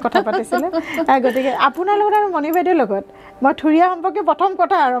সম্পৰ্কে কথা পাতিছিলোঁ গতিকে আপোনাৰ লগত আৰু মণি বাইদেউৰ লগত মই থুৰীয়া সম্পৰ্কে প্ৰথম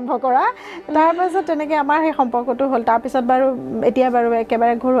কথা আৰম্ভ কৰা তাৰপাছত তেনেকৈ আমাৰ সেই সম্পৰ্কটো হ'ল তাৰপিছত বাৰু এতিয়া বাৰু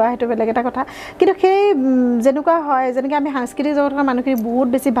একেবাৰে ঘৰুৱা সেইটো বেলেগ এটা কথা কিন্তু সেই যেনেকুৱা হয় যেনেকৈ আমি সাংস্কৃতিক জগতৰ মানুহখিনি বহুত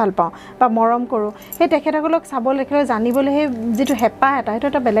বেছি ভাল পাওঁ বা মৰম কৰোঁ সেই তেখেতসকলক চাবলৈ জানিবলৈ সেই যিটো হেঁপাহ এটা সেইটো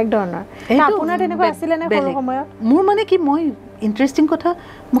এটা বেলেগ ধৰণৰ আপোনাৰ তেনেকুৱা আছিলে নে সৰু সময়ত মোৰ মানে কি মই ইণ্টাৰেষ্টিং কথা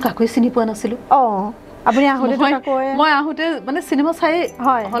মোক কাকোৱে চিনি পোৱা নাছিলোঁ আপুনি আহোঁতে মই আহোঁতে মানে চিনেমা চাই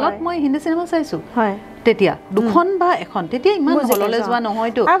হলত মই হিন্দী চিনেমা চাইছোঁ তেতিয়া দুখন বা এখন তেতিয়া ইমান হললৈ যোৱা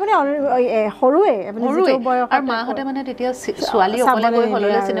নহয়তো সৰুৱে আৰু মাহঁতে মানে তেতিয়া ছোৱালী অকলে গৈ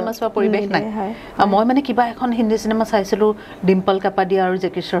হললৈ চিনেমা চোৱা পৰিৱেশ নাই মই মানে কিবা এখন হিন্দী চিনেমা চাইছিলোঁ ডিম্পল কাপাডিয়া আৰু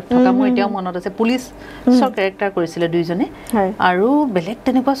জেকি শ্ৰফ থকা মোৰ এতিয়াও মনত আছে পুলিচৰ কেৰেক্টাৰ কৰিছিলে দুইজনে আৰু বেলেগ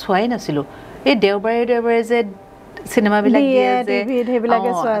তেনেকুৱা চোৱাই নাছিলোঁ এই দেওবাৰে যে চিনেমাবিলাক দিয়ে যে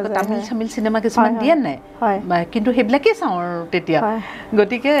তামিল চিনেমা কিছুমান দিয়ে নাই কিন্তু সেইবিলাকেই চাওঁ আৰু তেতিয়া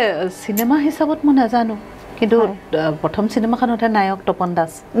গতিকে চিনেমা হিচাপত মই নাজানো কিন্তু প্ৰথম চিনেমাখনতে নায়ক তপন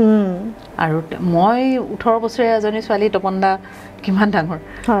দাস আৰু মই 18 বছৰীয়া এজনী ছোৱালী তপন দা কিমান ডাঙৰ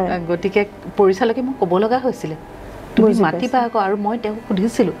গতিকে পৰিচালকে মোক ক'ব লগা হৈছিলে তুমি মাতিবা আকৌ আৰু মই তেওঁক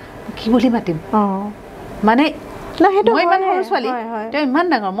সুধিছিলোঁ কি বুলি মাতিম মানে মই ইমান সৰু ছোৱালী তেওঁ ইমান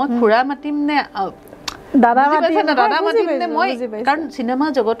ডাঙৰ মই খুৰা মাতিম নে দাদা মাতিম নে মই কাৰণ চিনেমা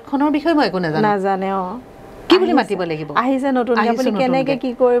জগতখনৰ বিষয়ে মই একো নাজানে কি বুলি মাতিব লাগিব আহিছে নতুন আপুনি কেনেকৈ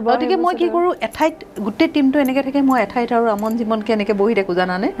কি কৰিব গতিকে মই কি কৰোঁ এঠাইত গোটেই টিমটো এনেকৈ থাকে মই এঠাইত আৰু আমন জীৱনকৈ এনেকৈ বহি থাকোঁ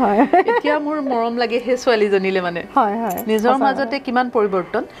জানানে এতিয়া মোৰ মৰম লাগে সেই ছোৱালীজনীলৈ মানে নিজৰ মাজতে কিমান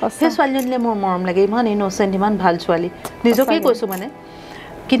পৰিৱৰ্তন সেই ছোৱালীজনীলৈ মোৰ মৰম লাগে ইমান ইন'চেণ্ট ইমান ভাল ছোৱালী নিজকেই কৈছোঁ মানে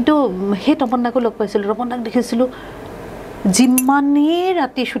কিন্তু সেই তপন দাকো লগ পাইছিলোঁ তপন দাক দেখিছিলোঁ যিমানেই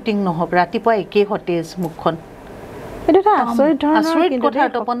ৰাতি শ্বুটিং নহওক ৰাতিপুৱা একেই সতেজ মুখখন আচৰিত কথা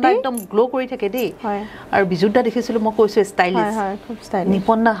তপন দা একদম গ্ল' কৰি থাকে দেই আৰু বিজুদা দেখিছিলোঁ মই কৈছোঁ ষ্টাইলিছ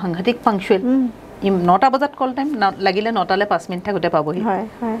নিপন্দা সাংঘাতিক পাংচুৱেল 9টা বজাত কল টাইম লাগিলে 9টালৈ 5 মিনিট থাকোঁতে পাবহি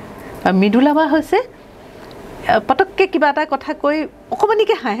মৃদুলাবা হৈছে পটককৈ কিবা এটা কথা কৈ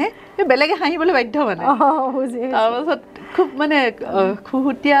অকণমানিকৈ হাঁহে বেলেগে হাঁহিবলৈ বাধ্য মানে তাৰপাছত খুব মানে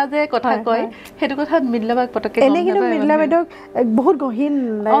খুহুতীয়া যে কথা কয় সেইটো কথা মৃদুলাবাক পটককৈ এনেই কিন্তু মৃদুলা বাইদেউক বহুত গহীন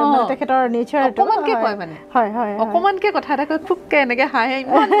তেখেতৰ নেচাৰ অকণমানকৈ কয় মানে অকণমানকৈ কথা এটা কয় খুবকৈ এনেকৈ হাঁহে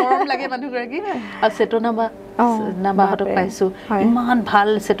ইমান মৰম লাগে মানুহগৰাকী আৰু চেতনাবাহঁতক পাইছোঁ ইমান ভাল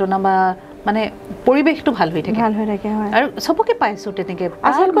চেতনাবা মানে পৰিৱেশটো ভাল হৈ থাকে আৰু চবকে পাইছোঁ তেনেকৈ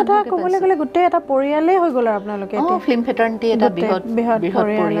আচল কথা ক'বলৈ গ'লে গোটেই এটা পৰিয়ালেই হৈ গ'ল আৰু আপোনালোকে ফিল্ম ফেটাৰ্নিটি এটা বৃহৎ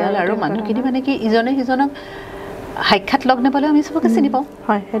পৰিয়াল আৰু মানুহখিনি মানে কি ইজনে সিজনক সাক্ষাৎ লগ নাপালেও আমি চবকে চিনি পাওঁ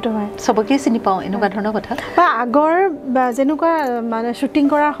সেইটো হয় চবকেই চিনি পাওঁ এনেকুৱা ধৰণৰ কথা বা আগৰ যেনেকুৱা মানে শ্বুটিং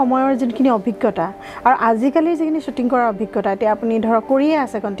কৰাৰ সময়ৰ যোনখিনি অভিজ্ঞতা আৰু আজিকালি যিখিনি শ্বুটিং কৰাৰ অভিজ্ঞতা এতিয়া আপুনি ধৰক কৰিয়ে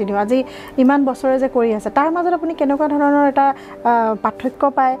আছে কণ্টিনিউ আজি ইমান বছৰে যে কৰি আছে তাৰ মাজত আপুনি কেনেকুৱা ধৰণৰ এটা পাৰ্থক্য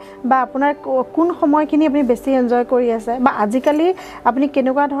পায় বা আপোনাৰ কোন সময়খিনি আপুনি বেছি এনজয় কৰি আছে বা আজিকালি আপুনি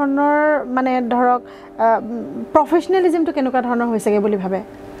কেনেকুৱা ধৰণৰ মানে ধৰক প্ৰফেচনেলিজিমটো কেনেকুৱা ধৰণৰ হৈছেগৈ বুলি ভাবে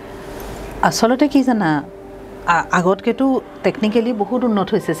আচলতে কি জানা আগতকেতো টেকনিকেলি বহুত উন্নত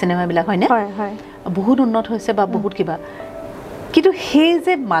হৈছে চিনেমাবিলাক হয়নে বহুত উন্নত হৈছে বা বহুত কিবা কিন্তু সেই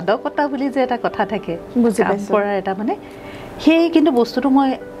যে মাদকতা বুলি যে এটা কথা থাকে কাম কৰাৰ এটা মানে সেই কিন্তু বস্তুটো মই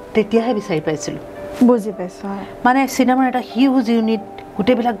তেতিয়াহে বিচাৰি পাইছিলোঁ বুজি পাইছোঁ মানে চিনেমাৰ এটা হিউজ ইউনিট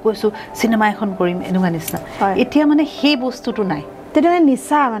গোটেইবিলাক গৈছোঁ চিনেমা এখন কৰিম এনেকুৱা নিচিনা এতিয়া মানে সেই বস্তুটো নাই তেতিয়া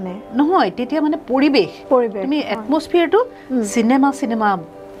নিচা মানে নহয় তেতিয়া মানে পৰিৱেশ তুমি এটমস্ফিয়াৰটো চিনেমা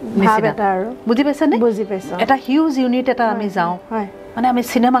নিচিনা বুজি পাইছানে বুজি পাইছোঁ এটা হিউজ ইউনিট এটা আমি যাওঁ মানে আমি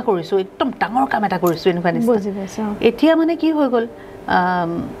চিনেমা কৰিছোঁ একদম ডাঙৰ কাম এটা কৰিছোঁ এনেকুৱা নিচিনা এতিয়া মানে কি হৈ গ'ল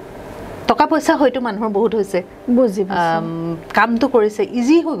টকা পইচা হয়তো মানুহৰ বহুত হৈছে বুজি কামটো কৰিছে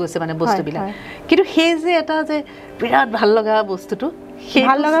ইজি হৈ গৈছে মানে বস্তুবিলাক কিন্তু সেই যে এটা যে বিৰাট ভাল লগা বস্তুটো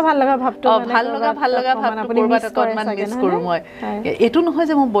ভাল লগা ভাৱটো ক'ৰবাত অকণমান মিছ কৰোঁ মই এইটো নহয়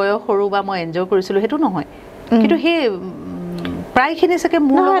যে মোৰ বয়স সৰু বা মই এনজয় কৰিছিলোঁ সেইটো নহয় কিন্তু সেই প্ৰায়খিনি চাগে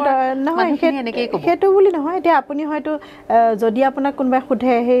মোৰ সেইটো বুলি নহয় এতিয়া আপুনি হয়তো যদি আপোনাক কোনোবাই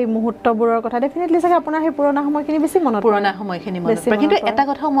সোধে সেই মুহূৰ্তবোৰৰ কথা ডেফিনেটলি চাগে আপোনাৰ সেই পুৰণা সময়খিনি বেছি মনত পৰে কিন্তু এটা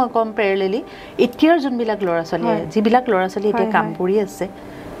কথাও মই ক'ম পেৰেলেলি এতিয়াৰ যোনবিলাক ল'ৰা ছোৱালীয়ে যিবিলাক ল'ৰা ছোৱালী এতিয়া কাম কৰি আছে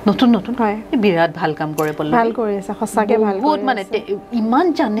নতুন বিৰাট ভাল কাম কৰে ভাল কৰি আছে সঁচাকে ভাল বহুত মানে ইমান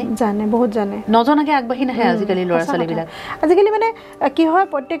বহুত জানে নজনাকে আগবাঢ়ি নাহে আজিকালি ল'ৰা ছোৱালীবিলাক আজিকালি মানে কি হয়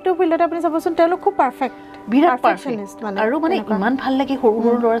প্ৰত্যেকটো ফিল্ডতে আপুনি চাবচোন তেওঁলোক খুব পাৰফেক্ট বিৰাট পাৰফেক্ট আৰু মানে ইমান ভাল লাগে সৰু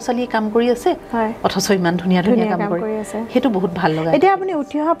ল'ৰা ছোৱালীয়ে কাম কৰি আছে অথচ ইমান ধুনীয়া কাম কৰি আছে সেইটো বহুত ভাল লগা এতিয়া আপুনি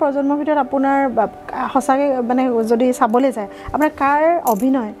উঠি অহা প্ৰজন্মৰ ভিতৰত আপোনাৰ সঁচাকে মানে যদি চাবলৈ যায় আপোনাৰ কাৰ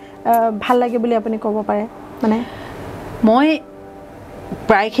অভিনয় ভাল লাগে বুলি আপুনি ক'ব পাৰে মানে মই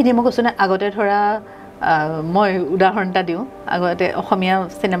প্ৰায়খিনি মই কৈছোঁ নে আগতে ধৰা মই উদাহৰণ এটা দিওঁ আগতে অসমীয়া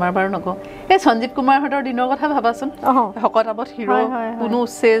চিনেমাৰ বাৰু নকওঁ এই সঞ্জীৱ কুমাৰহঁতৰ দিনৰ কথা ভাবাচোন শকত-আবত হিৰো কোনো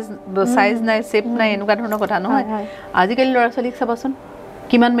চাইজ নাই শ্বেপ নাই এনেকুৱা ধৰণৰ কথা নহয় আজিকালি ল'ৰা ছোৱালীক চাবাচোন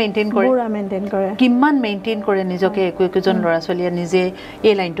কিমান মেইনটেইন কৰে নিজকে একোজন ল'ৰা ছোৱালীয়ে নিজে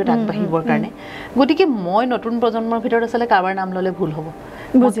এই লাইনটোত আগবাঢ়িবৰ কাৰণে গতিকে মই নতুন প্ৰজন্মৰ ভিতৰত আচলতে কাৰোবাৰ নাম ল'লে ভুল হ'ব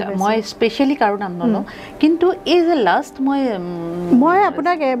মই স্পেচিয়েলি কাৰো নাম নলওঁ কিন্তু এই যে লাষ্ট মই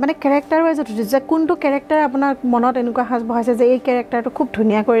আপোনাক মানে কেৰেক্টাৰ ৱাইজ যে কোনটো কেৰেক্টাৰ আপোনাৰ মনত এনেকুৱা সাজ বহাইছে যে এই কেৰেক্টাৰটো খুব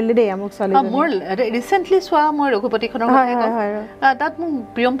ধুনীয়া কৰিলে দেই আমুক ছোৱালী মোৰ ৰিচেণ্টলি চোৱা মই ৰঘুপতিখনৰ তাত মোক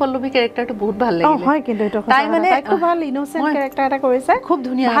প্ৰিয়ম পল্লৱী কেৰেক্টাৰটো বহুত ভাল লাগিলে হয় কিন্তু তাই মানে খুব ভাল ইনোচেন্ট কেৰেক্টাৰ এটা কৰিছে খুব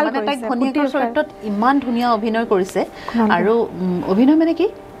ধুনীয়া মানে তাই ঘনীয়েকৰ চৰিত্ৰত ইমান ধুনীয়া অভিনয় কৰিছে আৰু অভিনয় মানে কি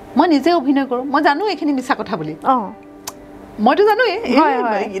মই নিজে অভিনয় কৰোঁ মই জানো এইখিনি মিছা কথা বুলি মইতো জানোৱেই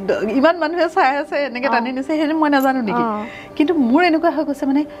ইমান মানুহে চাই আছে এনেকে টানি নিছে সেইটো মই নাজানো নেকি কিন্তু মোৰ এনেকুৱা হৈ গৈছে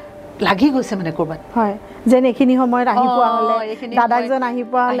মানে লাগি গৈছে মানে ক'ৰবাত হয় যেন এইখিনি সময়ত আহি পোৱা হ'লে দাদাকজন আহি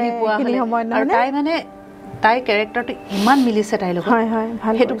পোৱা হ'লে এইখিনি সময়ত আৰু তাই মানে তাই কেৰেক্টাৰটো ইমান মিলিছে তাইৰ লগত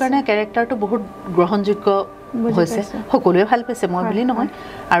সেইটো কাৰণে কেৰেক্টাৰটো বহুত গ্ৰহণযোগ্য হৈছে সকলোৱে ভাল পাইছে মই বুলি নহয়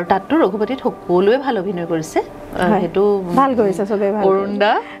আৰু তাততো ৰঘুপতিত সকলোৱে ভাল অভিনয় কৰিছে সেইটো ভাল কৰিছে চবে ভাল অৰুণ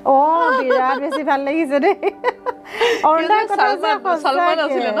দা বিৰাট বেছি ভাল লাগিছে দেই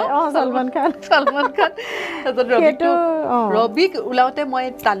সলমান খান ৰবিক ওলাওতে মই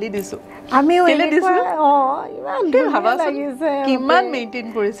তালি দিছো আমিও কিমান মেইনটেইন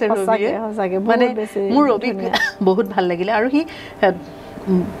কৰিছে ৰবিয়ে মানে মোৰ ৰবিক বহুত ভাল লাগিলে আৰু সি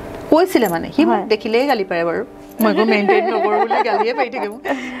কৈছিলে মানে সি মোক দেখিলেই গালি পাৰে বাৰু মই মেইনটেইন নকৰোঁ বুলি গালিয়ে পাৰি থাকে মোক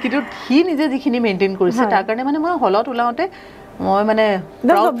কিন্তু সি নিজে যিখিনি মেইনটেইন কৰিছে তাৰ কাৰণে মানে মই হলত ওলাওঁতে মই মানে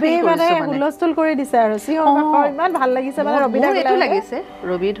হুলস্থুল কৰি দিছে আৰু ইমান ভাল লাগিছে মানে এইটো লাগিছে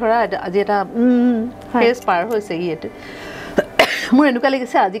ৰবি ধৰা আজি এটা ফেজ পাৰ হৈছে ইয়াতে মোৰ এনেকুৱা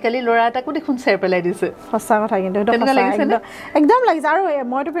লাগিছে আজিকালি ল'ৰা এটাকো দেখোন চেৰ পেলাই দিছে সঁচা কথা কিন্তু একদম লাগিছে আৰু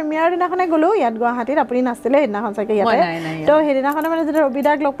মইতো প্ৰিমিয়াৰ দিনাখনে গ'লো ইয়াত গুৱাহাটীত আপুনি নাছিলে সেইদিনাখন চাগে ইয়াতে তো সেইদিনাখনে মানে যেতিয়া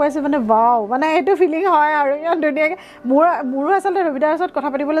ৰবিদাক লগ পাইছো মানে ৱাও মানে এইটো ফিলিং হয় আৰু ইমান ধুনীয়াকৈ মোৰো আচলতে ৰবিদাৰ ওচৰত কথা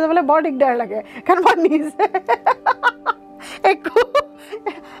পাতিবলৈ যাবলৈ বৰ দিগদাৰ লাগে কাৰণ মই নিজে একো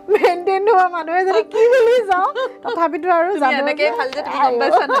মেইনটেইন হোৱা মানুহে যদি কি বুলি যাওঁ তথাপিতো আৰু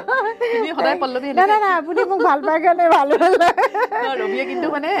নাই আপুনি মোক ভাল পাই কাৰণে ভাল ৰবিয়ে কিন্তু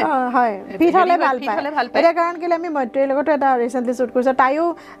মানে হয় ফিট হ'লে ভাল পায় এতিয়া কাৰণ কেলৈ আমি মৈত্ৰীৰ লগতো এটা ৰিচেণ্টলি শ্বুট কৰিছোঁ তাইও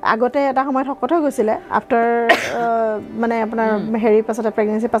আগতে এটা সময়ত শকত হৈ গৈছিলে আফটাৰ মানে আপোনাৰ হেৰিৰ পাছতে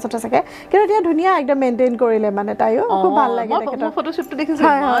প্ৰেগনেঞ্চিৰ পাছতে চাগে কিন্তু এতিয়া ধুনীয়া একদম মেইনটেইন কৰিলে মানে তাইও খুব ভাল লাগে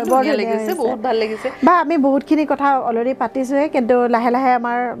বা আমি বহুতখিনি কথা অলৰেডি পাতিছোঁহে কিন্তু লাহে লাহে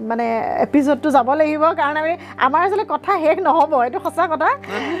আমাৰ মানে এপিছডটো যাব লাগিব কাৰণ আমাৰ আচলতে কথা শেষ নহ'ব এইটো সঁচা কথা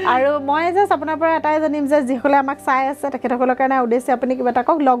আৰু মই জাষ্ট আপোনাৰ পৰা এটাই জানিম যে যিসকলে আমাক চাই আছে তেখেতসকলৰ কাৰণে উদ্দেশ্যে আপুনি কিবা এটা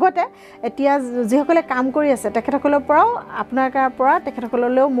কওক লগতে এতিয়া যিসকলে কাম কৰি আছে তেখেতসকলৰ পৰাও আপোনাৰ পৰা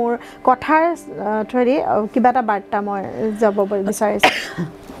তেখেতসকললৈও মোৰ কথাৰ থ্ৰুদি কিবা এটা বাৰ্তা মই যাব বিচাৰিছোঁ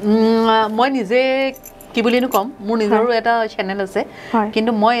মই নিজে কি বুলিনো ক'ম মোৰ নিজৰো এটা চেনেল আছে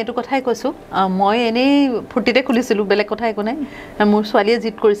কিন্তু মই এইটো কথাই কৈছোঁ মই এনেই ফূৰ্তিতে খুলিছিলোঁ বেলেগ কথা একো নাই মোৰ ছোৱালীয়ে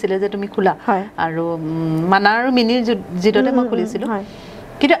জিদ কৰিছিলে যে তুমি খোলা আৰু মানা আৰু মিনিৰ জিদতে মই খুলিছিলোঁ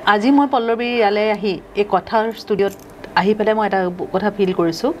কিন্তু আজি মই পল্লৱীৰ ইয়ালৈ আহি এই কথাৰ ষ্টুডিঅ'ত আহি পেলাই মই এটা কথা ফিল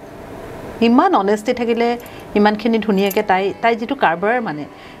কৰিছোঁ ইমান অনেষ্টি থাকিলে ইমানখিনি ধুনীয়াকৈ তাই যিটো কাৰবাৰ মানে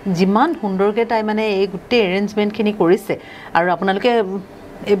যিমান সুন্দৰকৈ তাই মানে এই গোটেই এৰেঞ্জমেণ্টখিনি কৰিছে আৰু আপোনালোকে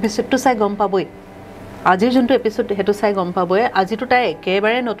এপিছ'ডটো চাই গম পাবই আজিৰ যোনটো এপিছ'ড সেইটো চাই গম পাবই আজিতো তাই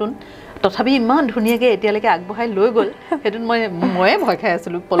একেবাৰে নতুন তথাপি ইমান ধুনীয়াকৈ এতিয়ালৈকে আগবঢ়াই লৈ গ'ল সেইটোত ময়ে ভয় খাই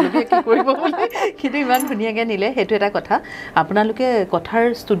আছিলোঁ পল্লৱীয়ে কি কৰিব বুলি কিন্তু ইমান ধুনীয়াকৈ নিলে সেইটো এটা কথা আপোনালোকে কথাৰ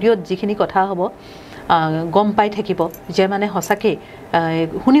ষ্টুডিঅ'ত যিখিনি কথা হ'ব গম পাই থাকিব যে মানে সঁচাকৈ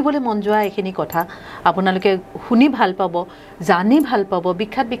শুনিবলৈ মন যোৱা এইখিনি কথা আপোনালোকে শুনি ভাল পাব জানি ভাল পাব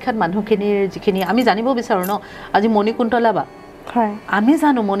বিখ্যাত মানুহখিনিৰ যিখিনি আমি জানিব বিচাৰোঁ ন আজি মণিকুন্তলা বা আমি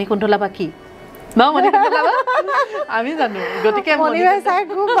জানো মণিকুন্তলা বা কি ন মণিকুন্তলা আমি জানো গতিকে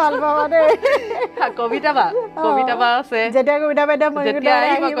কবিতা বা আছে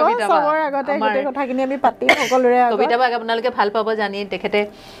কবিতা বাক আপোনালোকে ভাল পাব জানি তেখেতে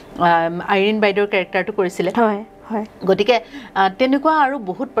আইৰিন বাইদেউৰ কেৰেক্টাৰটো কৰিছিলে গতিকে তেনেকুৱা আৰু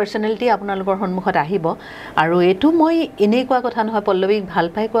বহুত পাৰ্চনেলিটি আপোনালোকৰ সন্মুখত আহিব আৰু এইটো মই এনেই কোৱা কথা নহয় পল্লৱীক ভাল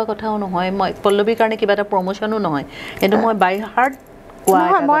পাই কোৱা কথাও নহয় মই পল্লৱীৰ কাৰণে কিবা এটা প্ৰমোশ্যনো নহয় কিন্তু মই বাই হাৰ্ট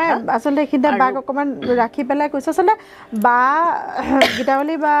মই আচলতে এইখিনিতে বাক অকণমান ৰাখি পেলাই কৈছোঁ আচলতে বা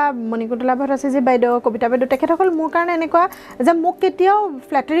গীতাৱলী বা মণিকুন্তলা ভট্টাচাৰ্য বাইদেউ কবিতা বাইদেউ তেখেতসকল মোৰ কাৰণে এনেকুৱা যে মোক কেতিয়াও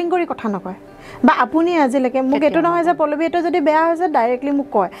ফ্লেটাৰিং কৰি কথা নকয় বা আপুনি আজিলৈকে মোক এইটো নহয় যে পল্লৱী এইটো যদি বেয়া হৈছে ডাইৰেক্টলি মোক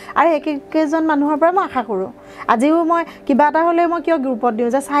কয় আৰু একেকেইজন মানুহৰ পৰা মই আশা কৰোঁ আজিও মই কিবা এটা হ'লে মই কিয় গ্ৰুপত দিওঁ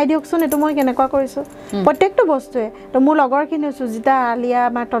যে চাই দিয়কচোন এইটো মই কেনেকুৱা কৰিছোঁ প্ৰত্যেকটো বস্তুৱে তো মোৰ লগৰখিনি সুজিতা আলিয়া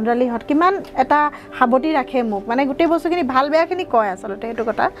আমাৰ তন্দ্ৰালীহঁত কিমান এটা সাৱটি ৰাখে মোক মানে গোটেই বস্তুখিনি ভাল বেয়াখিনি কয় আচলতে সেইটো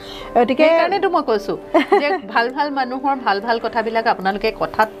কথা গতিকে সেইকাৰণেতো মই কৈছোঁ যে ভাল মানুহৰ ভাল কথাবিলাক আপোনালোকে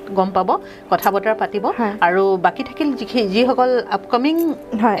কথাত গম পাব কথা বতৰা পাতিব আৰু বাকী থাকিল যিসকল আপকামিং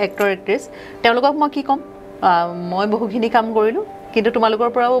এক্টৰ এক্ট্ৰেছ তেওঁলোকক মই কি ক'ম মই বহুখিনি কাম কৰিলোঁ কিন্তু তোমালোকৰ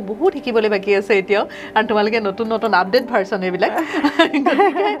পৰাও বহুত শিকিবলৈ বাকী আছে এতিয়াও আৰু তোমালোকে নতুন আপডেট ভাৰ্চন এইবিলাক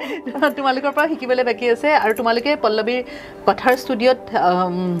তোমালোকৰ পৰা শিকিবলৈ বাকী আছে আৰু তোমালোকে পল্লৱীৰ কথাৰ ষ্টুডিঅ'ত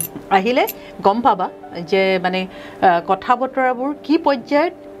আহিলে গম পাবা যে মানে কথা বতৰাবোৰ কি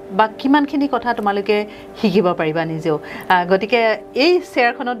পৰ্যায়ত বা কিমানখিনি কথা তোমালোকে শিকিব পাৰিবা নিজেও গতিকে এই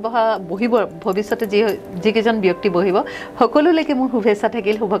চেয়াৰখনত বহিব ভৱিষ্যতে যিকেইজন ব্যক্তি বহিব সকলোলৈকে মোৰ শুভেচ্ছা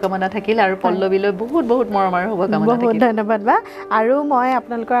থাকিল শুভকামনা থাকিল আৰু পল্লৱীলৈ বহুত মৰম আৰু শুভকামনা থাকিল বহুত ধন্যবাদ বা আৰু মই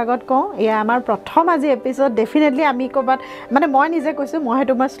আপোনালোকৰ আগত কওঁ এয়া আমাৰ প্ৰথম আজি এপিছ'ড ডেফিনেটলি আমি ক'ৰবাত মানে মই নিজে কৈছোঁ মই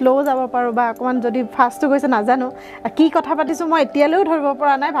হয়তো মই শ্ল' যাব পাৰোঁ বা অকণমান যদি ফাষ্টটো গৈছে নাজানো কি কথা পাতিছোঁ মই এতিয়ালৈও ধৰিব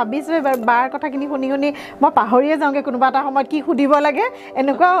পৰা নাই ভাবিছোঁ এবাৰ বাৰ কথাখিনি শুনি মই পাহৰিয়ে যাওঁগৈ কোনোবা এটা সময়ত কি সুধিব লাগে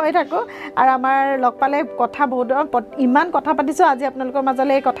এনেকুৱা হৈ থাকোঁ আৰু আমাৰ লগ পালে কথা বহুত ইমান কথা পাতিছোঁ আজি আপোনালোকৰ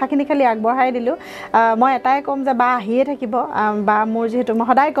মাজলৈ এই কথাখিনি খালি আগবঢ়াই দিলোঁ মই এটাই ক'ম যে বা আহিয়ে থাকিব বা মোৰ যিহেতু মই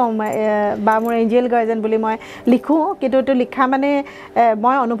সদায় কওঁ বা মোৰ এঞ্জেল গাৰ্জেন বুলি মই লিখোঁ কিন্তু এইটো লিখা মানে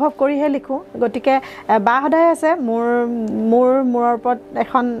মই অনুভৱ কৰিহে লিখোঁ গতিকে বা সদায় আছে মূৰৰ ওপৰত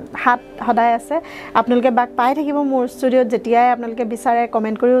এখন হাত সদায় আছে আপোনালোকে বাক পাই থাকিব মোৰ ষ্টুডিঅ'ত যেতিয়াই আপোনালোকে বিচাৰে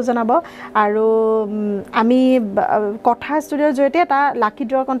কমেণ্ট কৰিও জনাব আৰু আমি কথা ষ্টুডিঅ'ৰ জৰিয়তে এটা লাকি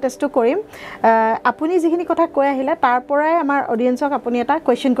ড্ৰ কণ্টেষ্টটো কৰিম আপুনি যিখিনি কথা কৈ আহিলে তাৰ পৰাই আমাৰ অডিয়েঞ্চক আপুনি এটা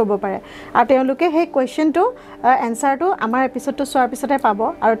কুৱেশ্যন কৰিব পাৰে আৰু তেওঁলোকে সেই কুৱেশ্যনটো এনচাৰটো আমাৰ এপিছ'ডটো চোৱাৰ পিছতে পাব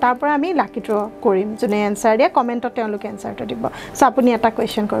আৰু তাৰ পৰা আমি লাকি ড্ৰ কৰিম যোনে এনচাৰ দিয়ে কমেণ্টত তেওঁলোকে এনচাৰটো দিব চ' আপুনি এটা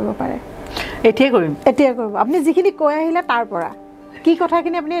কুৱেশ্যন কৰিব পাৰে এতিয়াই কৰিব আপুনি যিখিনি কৈ আহিলে তাৰ পৰা কি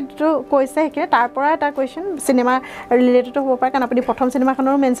কথাখিনি আপুনি এইটো কৈছে সেইখিনি তাৰ পৰা এটা কুৱেশ্যন চিনেমা ৰিলেটেড হ'ব পাৰে কাৰণ আপুনি প্ৰথম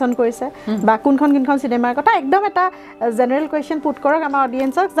চিনেমাখনৰো মেনশ্যন কৰিছে বা কোনখন চিনেমাৰ কথা একদম এটা জেনেৰেল কুৱেশ্যন পুট কৰক আমাৰ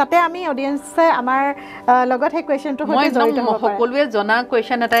অডিয়েঞ্চক যাতে আমি অডিয়েঞ্চে আমাৰ লগত সেই কুৱেশ্যনটো সৈতে জড়িত হ'ব পাৰে সকলোৱে জনা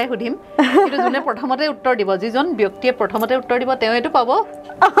কুৱেশ্যন এটাই সুধিম কিন্তু যোনে প্ৰথমতে উত্তৰ দিব যিজন ব্যক্তিয়ে প্ৰথমতে উত্তৰ দিব তেওঁ এইটো পাব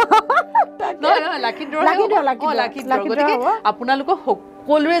লাকি ড্ৰ আপোনালোকক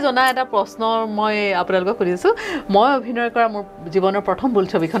সকলোৱে জনা এটা প্ৰশ্ন মই আপোনালোকক সুধিছোঁ মই অভিনয় কৰা মোৰ জীৱনৰ প্ৰথম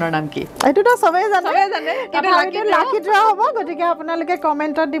বোলছবিখনৰ নাম কি এইটোতো চবেই জানে লাকি ড্ৰ হ'ব গতিকে আপোনালোকে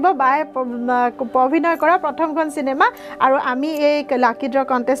কমেণ্টত দিব বাই অভিনয় কৰা প্ৰথমখন চিনেমা আৰু আমি এই লাকি ড্ৰ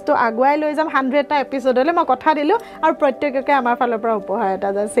কণ্টেষ্টটো আগুৱাই লৈ যাম 100টা এপিছ'ডলৈ মই কথা দিলোঁ আৰু প্ৰত্যেককে আমাৰ ফালৰ পৰা উপহাৰ এটা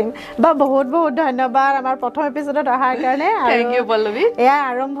যাচিম বা বহুত ধন্যবাদ আমাৰ প্ৰথম এপিছ'ডত অহাৰ কাৰণে থেংক ইউ পল্লৱী এয়া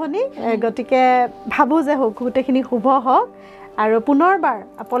আৰম্ভণি গতিকে ভাবোঁ যে গোটেইখিনি শুভ হওক আৰু পুনৰবাৰ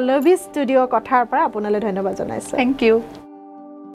পল্লৱী ষ্টুডিঅ' কথাৰ পৰা আপোনালৈ ধন্যবাদ জনাইছোঁ থেংক ইউ